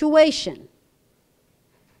that situation,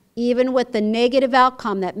 even with the negative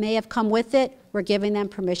outcome that may have come with it, we're giving them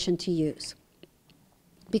permission to use.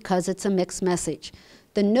 Because it's a mixed message.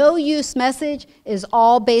 The no-use message is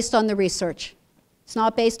all based on the research. It's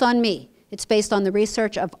not based on me. It's based on the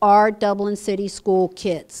research of our Dublin City School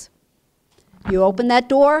kids. You open that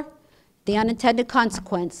door, the unintended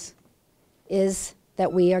consequence is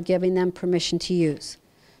that we are giving them permission to use.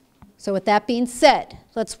 So with that being said,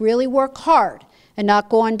 let's really work hard and not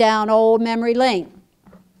going down old memory lane.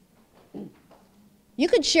 You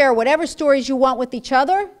could share whatever stories you want with each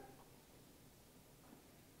other,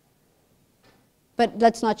 but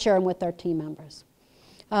let's not share them with our team members.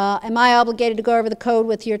 Am I obligated to go over the code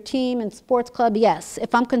with your team and sports club? Yes.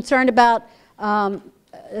 If I'm concerned about a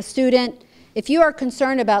student, if you are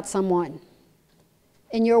concerned about someone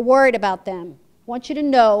and you're worried about them, I want you to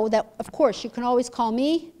know that, of course, you can always call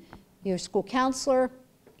me, your school counselor.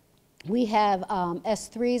 We have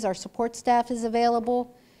S3s, our support staff is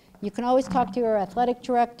available. You can always talk to your athletic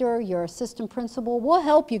director, your assistant principal. We'll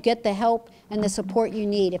help you get the help and the support you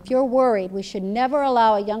need. If you're worried, we should never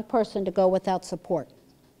allow a young person to go without support.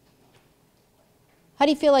 How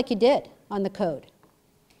do you feel like you did on the code?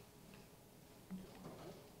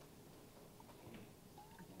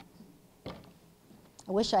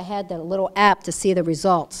 I wish I had that little app to see the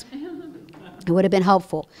results. It would have been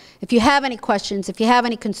helpful. If you have any questions, if you have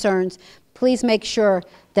any concerns, please make sure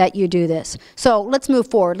that you do this. So let's move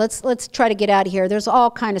forward. Let's try to get out of here. There's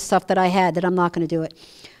all kind of stuff that I had that I'm not going to do it.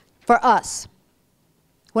 For us,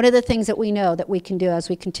 what are the things that we know that we can do as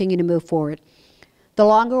we continue to move forward? The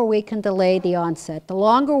longer we can delay the onset, the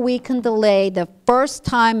longer we can delay the first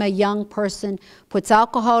time a young person puts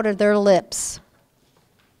alcohol to their lips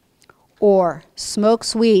or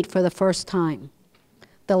smokes weed for the first time,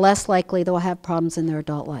 the less likely they'll have problems in their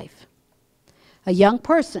adult life. A young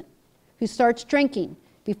person who starts drinking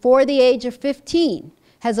before the age of 15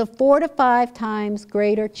 has a 4 to 5 times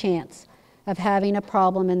greater chance of having a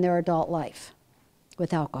problem in their adult life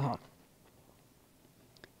with alcohol.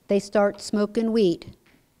 They start smoking weed.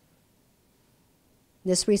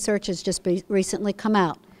 This research has just recently come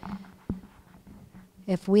out.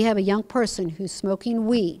 If we have a young person who's smoking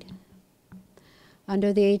weed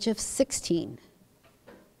under the age of 16,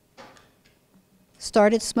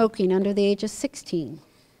 started smoking under the age of 16,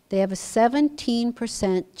 they have a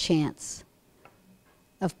 17% chance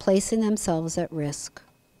of placing themselves at risk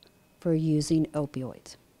for using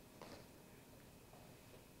opioids.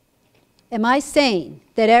 Am I saying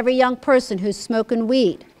that every young person who's smoking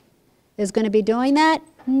weed is going to be doing that?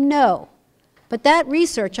 No. But that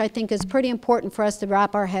research, I think, is pretty important for us to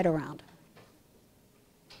wrap our head around.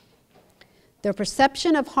 The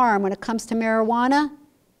perception of harm when it comes to marijuana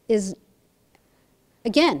is,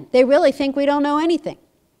 again, they really think we don't know anything.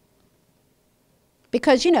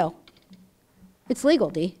 Because, you know, it's legal,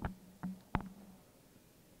 Dee.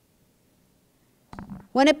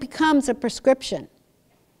 When it becomes a prescription,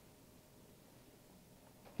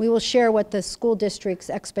 we will share what the school district's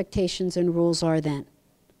expectations and rules are then.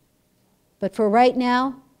 But for right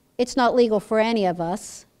now, it's not legal for any of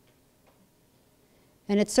us.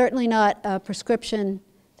 And it's certainly not a prescription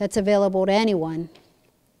that's available to anyone.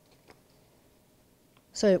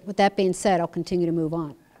 So with that being said, I'll continue to move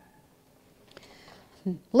on.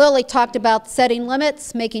 Lily talked about setting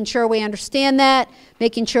limits, making sure we understand that,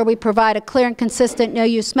 making sure we provide a clear and consistent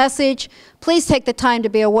no-use message. Please take the time to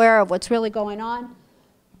be aware of what's really going on.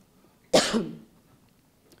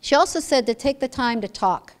 She also said to take the time to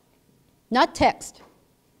talk, not text.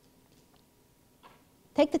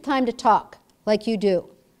 Take the time to talk like you do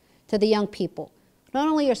to the young people. Not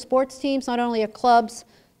only your sports teams, not only your clubs,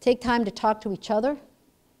 take time to talk to each other.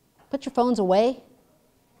 Put your phones away.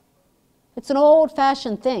 It's an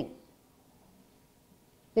old-fashioned thing.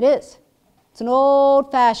 It is. It's an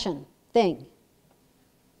old-fashioned thing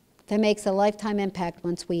that makes a lifetime impact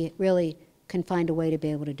once we really can find a way to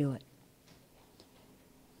be able to do it.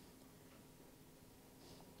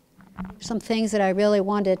 Some things that I really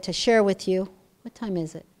wanted to share with you. What time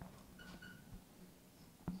is it?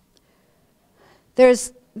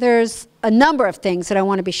 There's a number of things that I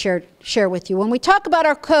want to share with you. When we talk about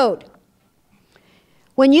our code,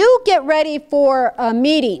 when you get ready for a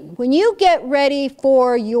meeting, when you get ready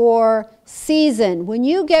for your season, when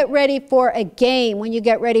you get ready for a game, when you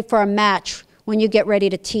get ready for a match, when you get ready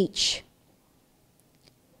to teach,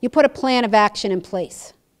 you put a plan of action in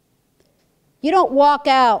place. You don't walk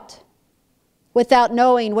out without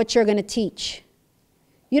knowing what you're going to teach.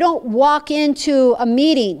 You don't walk into a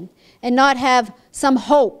meeting and not have some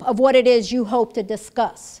hope of what it is you hope to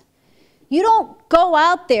discuss. You don't go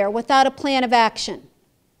out there without a plan of action.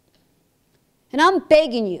 And I'm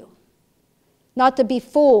begging you not to be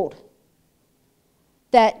fooled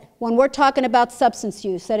that when we're talking about substance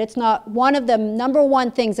use, that it's not one of the number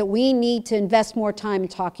one things that we need to invest more time in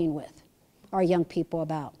talking with our young people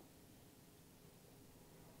about.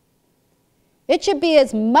 It should be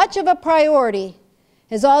as much of a priority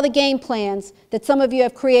as all the game plans that some of you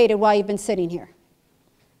have created while you've been sitting here.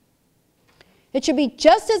 It should be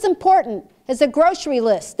just as important as the grocery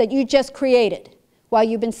list that you just created while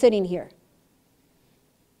you've been sitting here.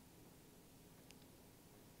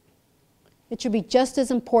 It should be just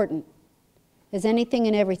as important as anything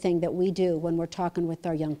and everything that we do when we're talking with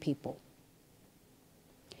our young people.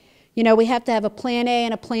 You know, we have to have a plan A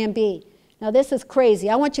and a plan B. Now, this is crazy.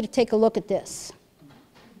 I want you to take a look at this.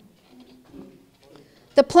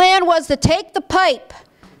 The plan was to take the pipe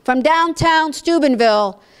from downtown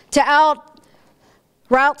Steubenville to out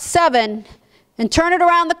Route 7 and turn it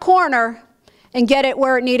around the corner and get it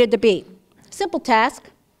where it needed to be. Simple task,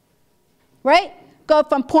 right? Go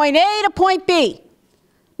from point A to point B.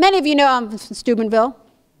 Many of you know I'm from Steubenville.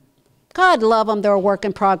 God love them, they're a work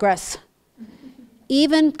in progress.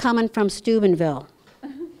 Even coming from Steubenville.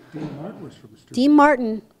 Dean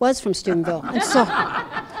Martin was from Steubenville, and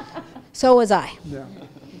so was I. Yeah.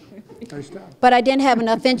 Nice job. But I didn't have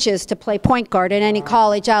enough inches to play point guard at any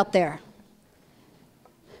college out there.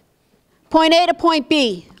 Point A to point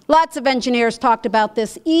B. Lots of engineers talked about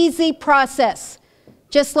this easy process,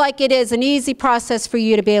 just like it is an easy process for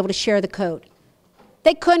you to be able to share the code.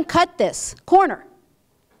 They couldn't cut this corner.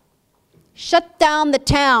 Shut down the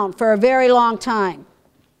town for a very long time.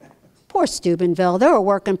 Poor Steubenville, they're a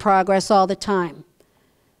work in progress all the time.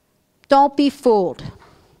 Don't be fooled.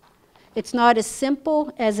 It's not as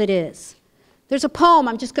simple as it is. There's a poem.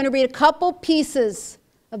 I'm just going to read a couple pieces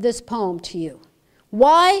of this poem to you.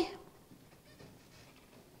 Why?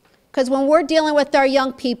 Because when we're dealing with our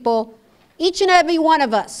young people, each and every one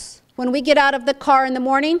of us, when we get out of the car in the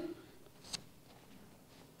morning,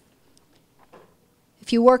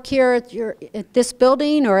 if you work here at this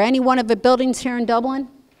building or any one of the buildings here in Dublin,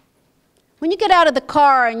 when you get out of the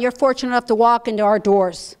car and you're fortunate enough to walk into our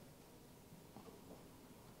doors,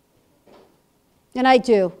 and I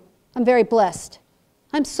do, I'm very blessed.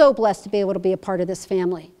 I'm so blessed to be able to be a part of this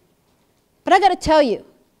family. But I got to tell you,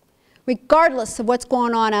 regardless of what's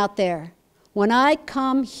going on out there, when I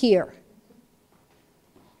come here,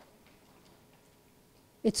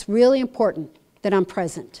 it's really important that I'm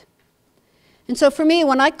present. And so for me,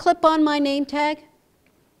 when I clip on my name tag,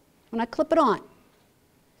 when I clip it on,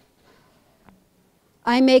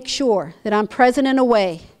 I make sure that I'm present in a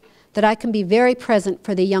way that I can be very present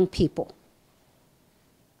for the young people.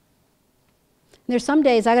 And there's some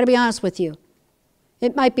days, I gotta be honest with you,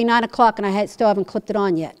 it might be 9 o'clock and I still haven't clipped it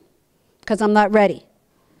on yet because I'm not ready,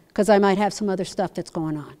 because I might have some other stuff that's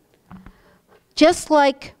going on. Just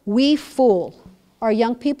like we fool our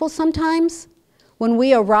young people sometimes when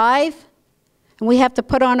we arrive and we have to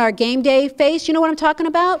put on our game day face, you know what I'm talking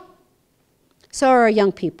about? So are our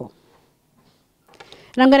young people.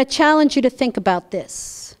 And I'm going to challenge you to think about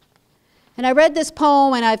this. And I read this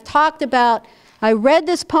poem, and I read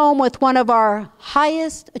this poem with one of our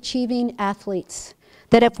highest achieving athletes,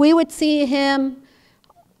 that if we would see him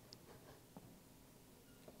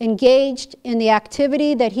engaged in the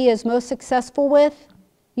activity that he is most successful with,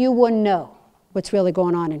 you wouldn't know what's really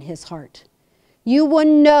going on in his heart. You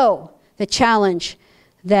wouldn't know the challenge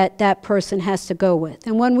that that person has to go with.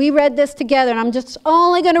 And when we read this together, and I'm just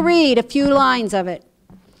only going to read a few lines of it,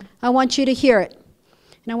 I want you to hear it.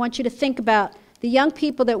 And I want you to think about the young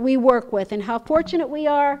people that we work with and how fortunate we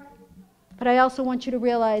are, but I also want you to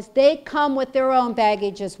realize they come with their own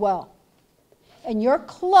baggage as well. And your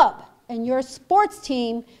club and your sports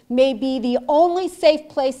team may be the only safe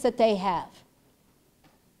place that they have.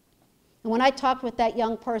 And when I talked with that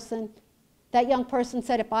young person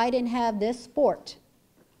said, if I didn't have this sport,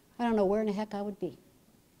 I don't know where in the heck I would be.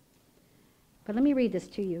 But let me read this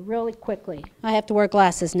to you really quickly. I have to wear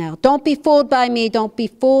glasses now. Don't be fooled by me. Don't be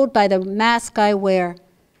fooled by the mask I wear.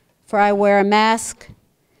 For I wear a mask,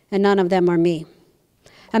 and none of them are me.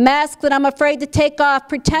 A mask that I'm afraid to take off,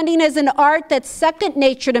 pretending is an art that's second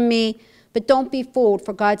nature to me. But don't be fooled.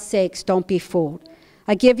 For God's sakes, don't be fooled.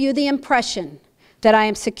 I give you the impression that I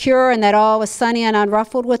am secure and that all is sunny and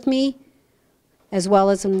unruffled with me, as well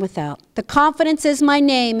as in without. The confidence is my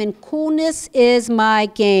name, and coolness is my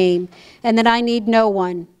game, and that I need no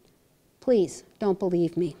one. Please, don't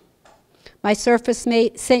believe me. My surface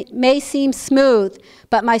may seem smooth,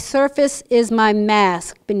 but my surface is my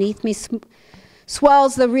mask. Beneath me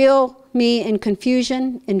swells the real me in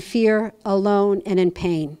confusion, in fear, alone, and in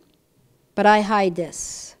pain. But I hide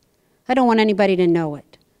this. I don't want anybody to know it.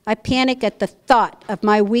 I panic at the thought of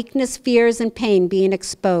my weakness, fears, and pain being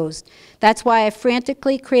exposed. That's why I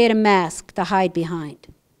frantically create a mask to hide behind.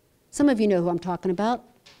 Some of you know who I'm talking about.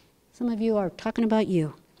 Some of you are talking about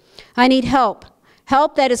you. I need help.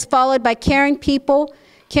 Help that is followed by caring people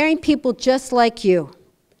just like you.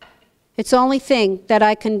 It's the only thing that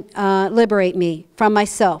I can liberate me from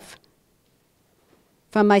myself,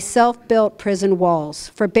 from my self-built prison walls,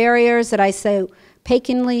 for barriers that I so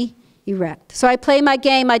patiently erect. So I play my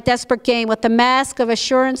game, my desperate game, with the mask of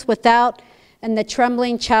assurance without and the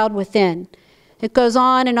trembling child within. It goes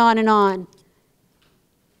on and on and on.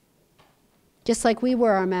 Just like we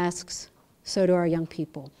wear our masks, so do our young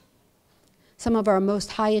people. Some of our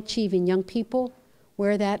most high-achieving young people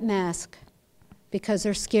wear that mask because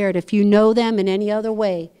they're scared. If you know them in any other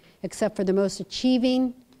way, except for the most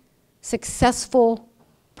achieving, successful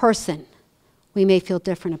person, we may feel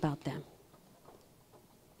different about them.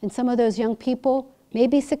 And some of those young people may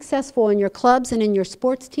be successful in your clubs and in your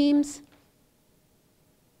sports teams,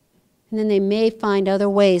 and then they may find other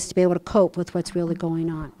ways to be able to cope with what's really going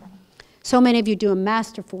on. So many of you do a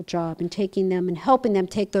masterful job in taking them and helping them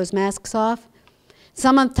take those masks off.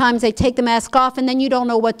 Sometimes they take the mask off and then you don't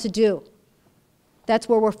know what to do. That's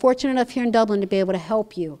where we're fortunate enough here in Dublin to be able to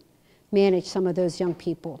help you manage some of those young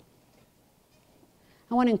people.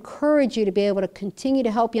 I want to encourage you to be able to continue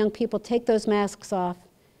to help young people take those masks off,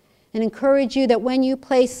 and encourage you that when you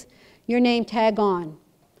place your name tag on,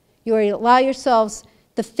 you allow yourselves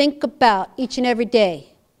to think about each and every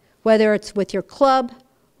day, whether it's with your club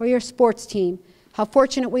or your sports team, how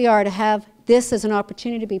fortunate we are to have this as an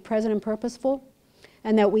opportunity to be present and purposeful,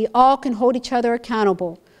 and that we all can hold each other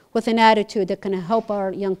accountable with an attitude that can help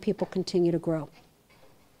our young people continue to grow.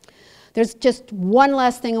 There's just one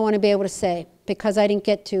last thing I want to be able to say, because I didn't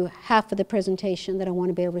get to half of the presentation that I want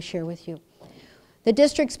to be able to share with you. The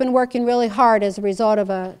district's been working really hard as a result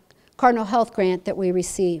of a Cardinal Health grant that we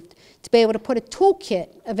received to be able to put a toolkit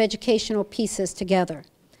of educational pieces together.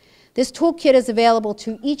 This toolkit is available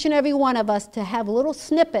to each and every one of us to have little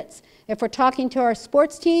snippets if we're talking to our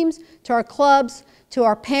sports teams, to our clubs, to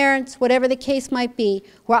our parents, whatever the case might be,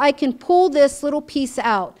 where I can pull this little piece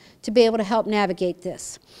out to be able to help navigate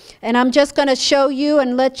this. And I'm just going to show you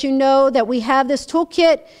and let you know that we have this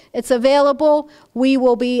toolkit. It's available. We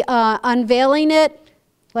will be unveiling it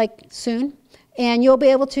soon. And you'll be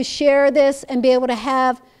able to share this and be able to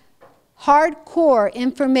have hardcore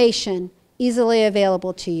information easily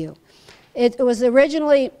available to you. It was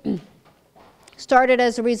originally started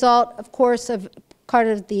as a result, of course, of part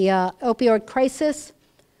of the opioid crisis.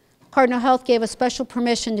 Cardinal Health gave us special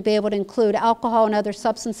permission to be able to include alcohol and other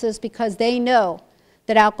substances because they know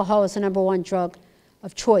that alcohol is the #1 drug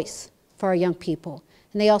of choice for our young people.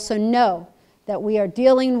 And they also know that we are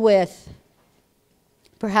dealing with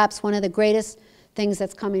perhaps one of the greatest things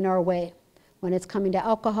that's coming our way when it's coming to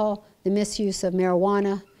alcohol, the misuse of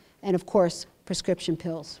marijuana, and of course, prescription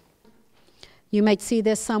pills. You might see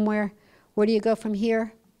this somewhere. Where do you go from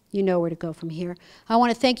here? You know where to go from here. I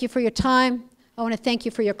want to thank you for your time. I want to thank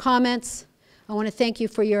you for your comments. I want to thank you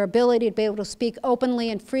for your ability to be able to speak openly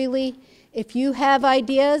and freely. If you have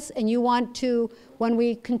ideas and you want to, when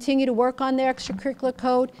we continue to work on the extracurricular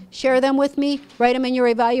code, share them with me, write them in your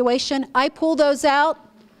evaluation. I pull those out,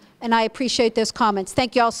 and I appreciate those comments.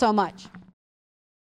 Thank you all so much.